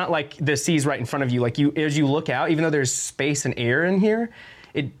 Like, it's not like the sea's right in front of you. Like, as you look out, even though there's space and air in here,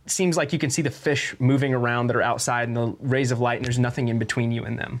 it seems like you can see the fish moving around that are outside in the rays of light, and there's nothing in between you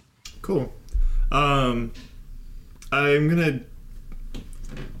and them. Cool. I'm gonna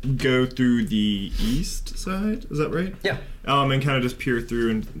go through the east side. Is that right? Yeah. And kind of just peer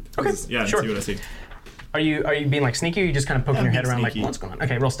through and Okay, yeah, sure. and see what I see. Are you being like sneaky, or are you just kind of poking your head being around sneaky. like, what's going on?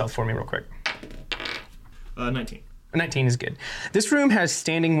 Okay, roll stealth for me real quick. 19. 19 is good. This room has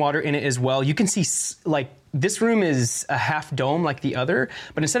standing water in it as well. You can see, this room is a half dome like the other,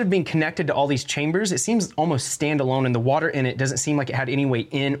 but instead of being connected to all these chambers, it seems almost standalone, and the water in it doesn't seem like it had any way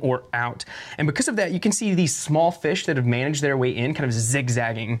in or out. And because of that, you can see these small fish that have managed their way in kind of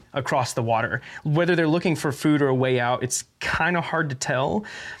zigzagging across the water. Whether they're looking for food or a way out, it's kind of hard to tell.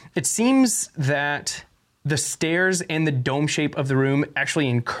 It seems that the stairs and the dome shape of the room actually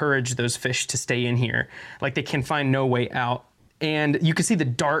encourage those fish to stay in here. Like, they can find no way out. And you can see the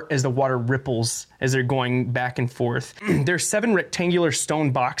dart as the water ripples as they're going back and forth. There's 7 rectangular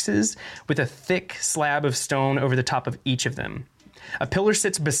stone boxes with a thick slab of stone over the top of each of them. A pillar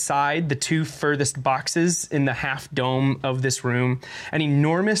sits beside the 2 furthest boxes in the half dome of this room. An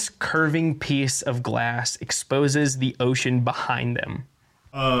enormous curving piece of glass exposes the ocean behind them.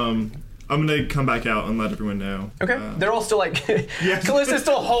 I'm gonna come back out and let everyone know. Okay. They're all still like, Callista's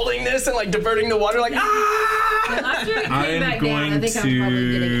still holding this and like diverting the water, like, ah! After it came I'm back down, I going think I'm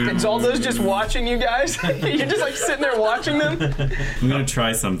probably getting And Zaldo's just watching you guys. You're just like sitting there watching them. I'm gonna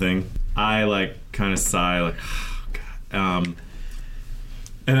try something. I like kind of sigh, like, oh, God.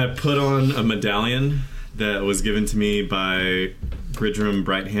 And I put on a medallion that was given to me by Gridrum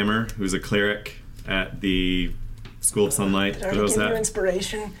Brighthammer, who's a cleric at the School of Sunlight. Did I give you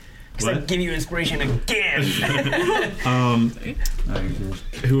inspiration? Because I give you inspiration again.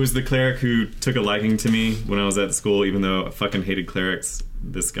 Who was the cleric who took a liking to me when I was at school, even though I fucking hated clerics.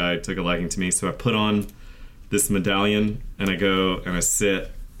 This guy took a liking to me. So I put on this medallion and I go and I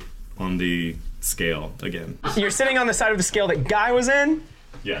sit on the scale again. You're sitting on the side of the scale that Guy was in?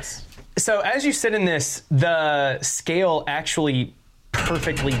 Yes. So as you sit in this, the scale actually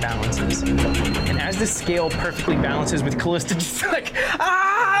perfectly balances. And as the scale perfectly balances with Callista just like,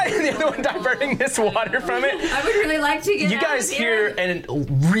 and the other one diverting this water from it. I would really like to get You guys hear a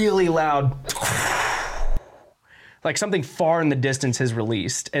really loud, like something far in the distance has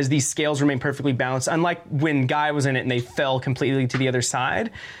released as these scales remain perfectly balanced, unlike when Guy was in it and they fell completely to the other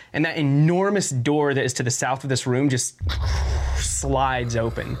side. And that enormous door that is to the south of this room just slides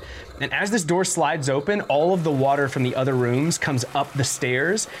open. And as this door slides open, all of the water from the other rooms comes up the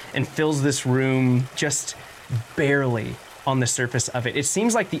stairs and fills this room just barely on the surface of it. It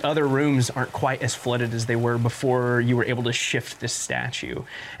seems like the other rooms aren't quite as flooded as they were before you were able to shift this statue.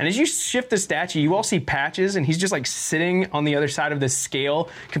 And as you shift the statue, you all see Patches, and he's just like sitting on the other side of this scale,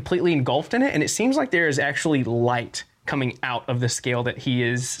 completely engulfed in it. And it seems like there is actually light coming out of the scale that he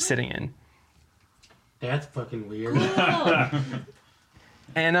is sitting in. That's fucking weird.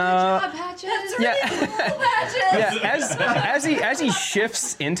 And Patches. That's really cool, Patches. Yeah, as he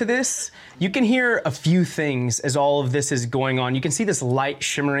shifts into this, you can hear a few things as all of this is going on. You can see this light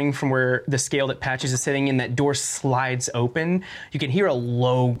shimmering from where the scale that Patches is sitting in. That door slides open. You can hear a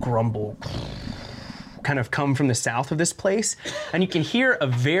low grumble kind of come from the south of this place, and you can hear a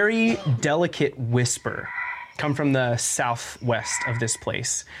very delicate whisper come from the southwest of this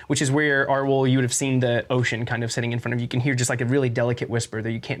place, which is where, Arwol, you would have seen the ocean kind of sitting in front of you. You can hear just like a really delicate whisper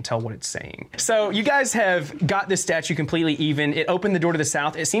that you can't tell what it's saying. So you guys have got this statue completely even. It opened the door to the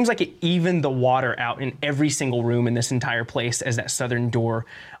south. It seems like it evened the water out in every single room in this entire place as that southern door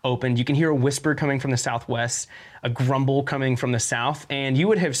opened. You can hear a whisper coming from the southwest, a grumble coming from the south, and you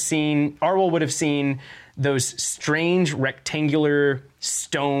would have seen, Arwol would have seen those strange rectangular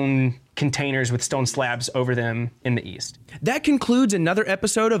stone containers with stone slabs over them in the east. That concludes another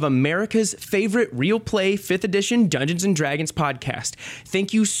episode of America's favorite real play 5th edition Dungeons & Dragons podcast.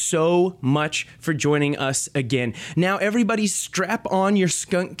 Thank you so much for joining us again. Now everybody strap on your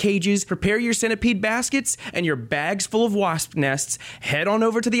skunk cages, prepare your centipede baskets, and your bags full of wasp nests. Head on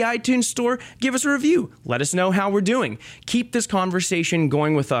over to the iTunes store, give us a review, let us know how we're doing. Keep this conversation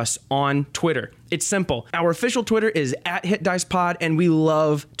going with us on Twitter. It's simple. Our official Twitter is @HitDicePod, and we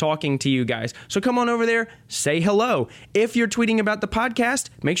love talking to you guys. So come on over there, say hello. If you're tweeting about the podcast,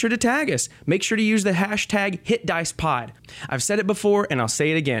 make sure to tag us. Make sure to use the hashtag #HitDicePod. I've said it before, and I'll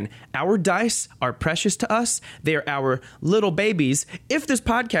say it again. Our dice are precious to us. They are our little babies. If this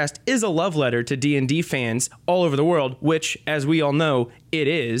podcast is a love letter to D&D fans all over the world, which, as we all know, it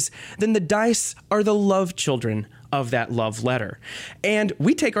is, then the dice are the love children of that love letter. And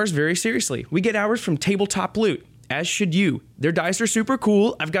we take ours very seriously. We get ours from Tabletop Loot, as should you. Their dice are super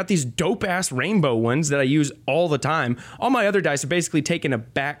cool. I've got these dope-ass rainbow ones that I use all the time. All my other dice have basically taken a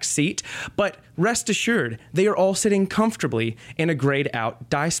back seat, but rest assured, they are all sitting comfortably in a grayed-out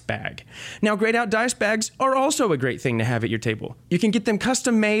dice bag. Now, grayed-out dice bags are also a great thing to have at your table. You can get them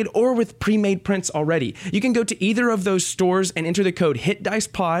custom-made or with pre-made prints already. You can go to either of those stores and enter the code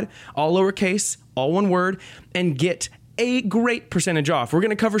HITDICEPOD, all lowercase, all one word, and get a great percentage off. We're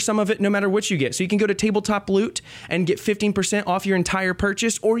going to cover some of it no matter what you get. So you can go to Tabletop Loot and get 15% off your entire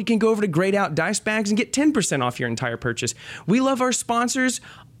purchase, or you can go over to Grayed Out Dice Bags and get 10% off your entire purchase. We love our sponsors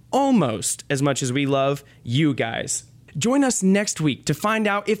almost as much as we love you guys. Join us next week to find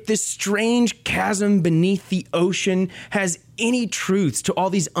out if this strange chasm beneath the ocean has any truths to all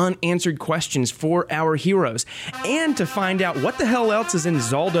these unanswered questions for our heroes, and to find out what the hell else is in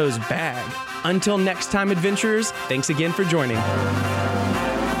Zaldo's bag. Until next time, adventurers, thanks again for joining.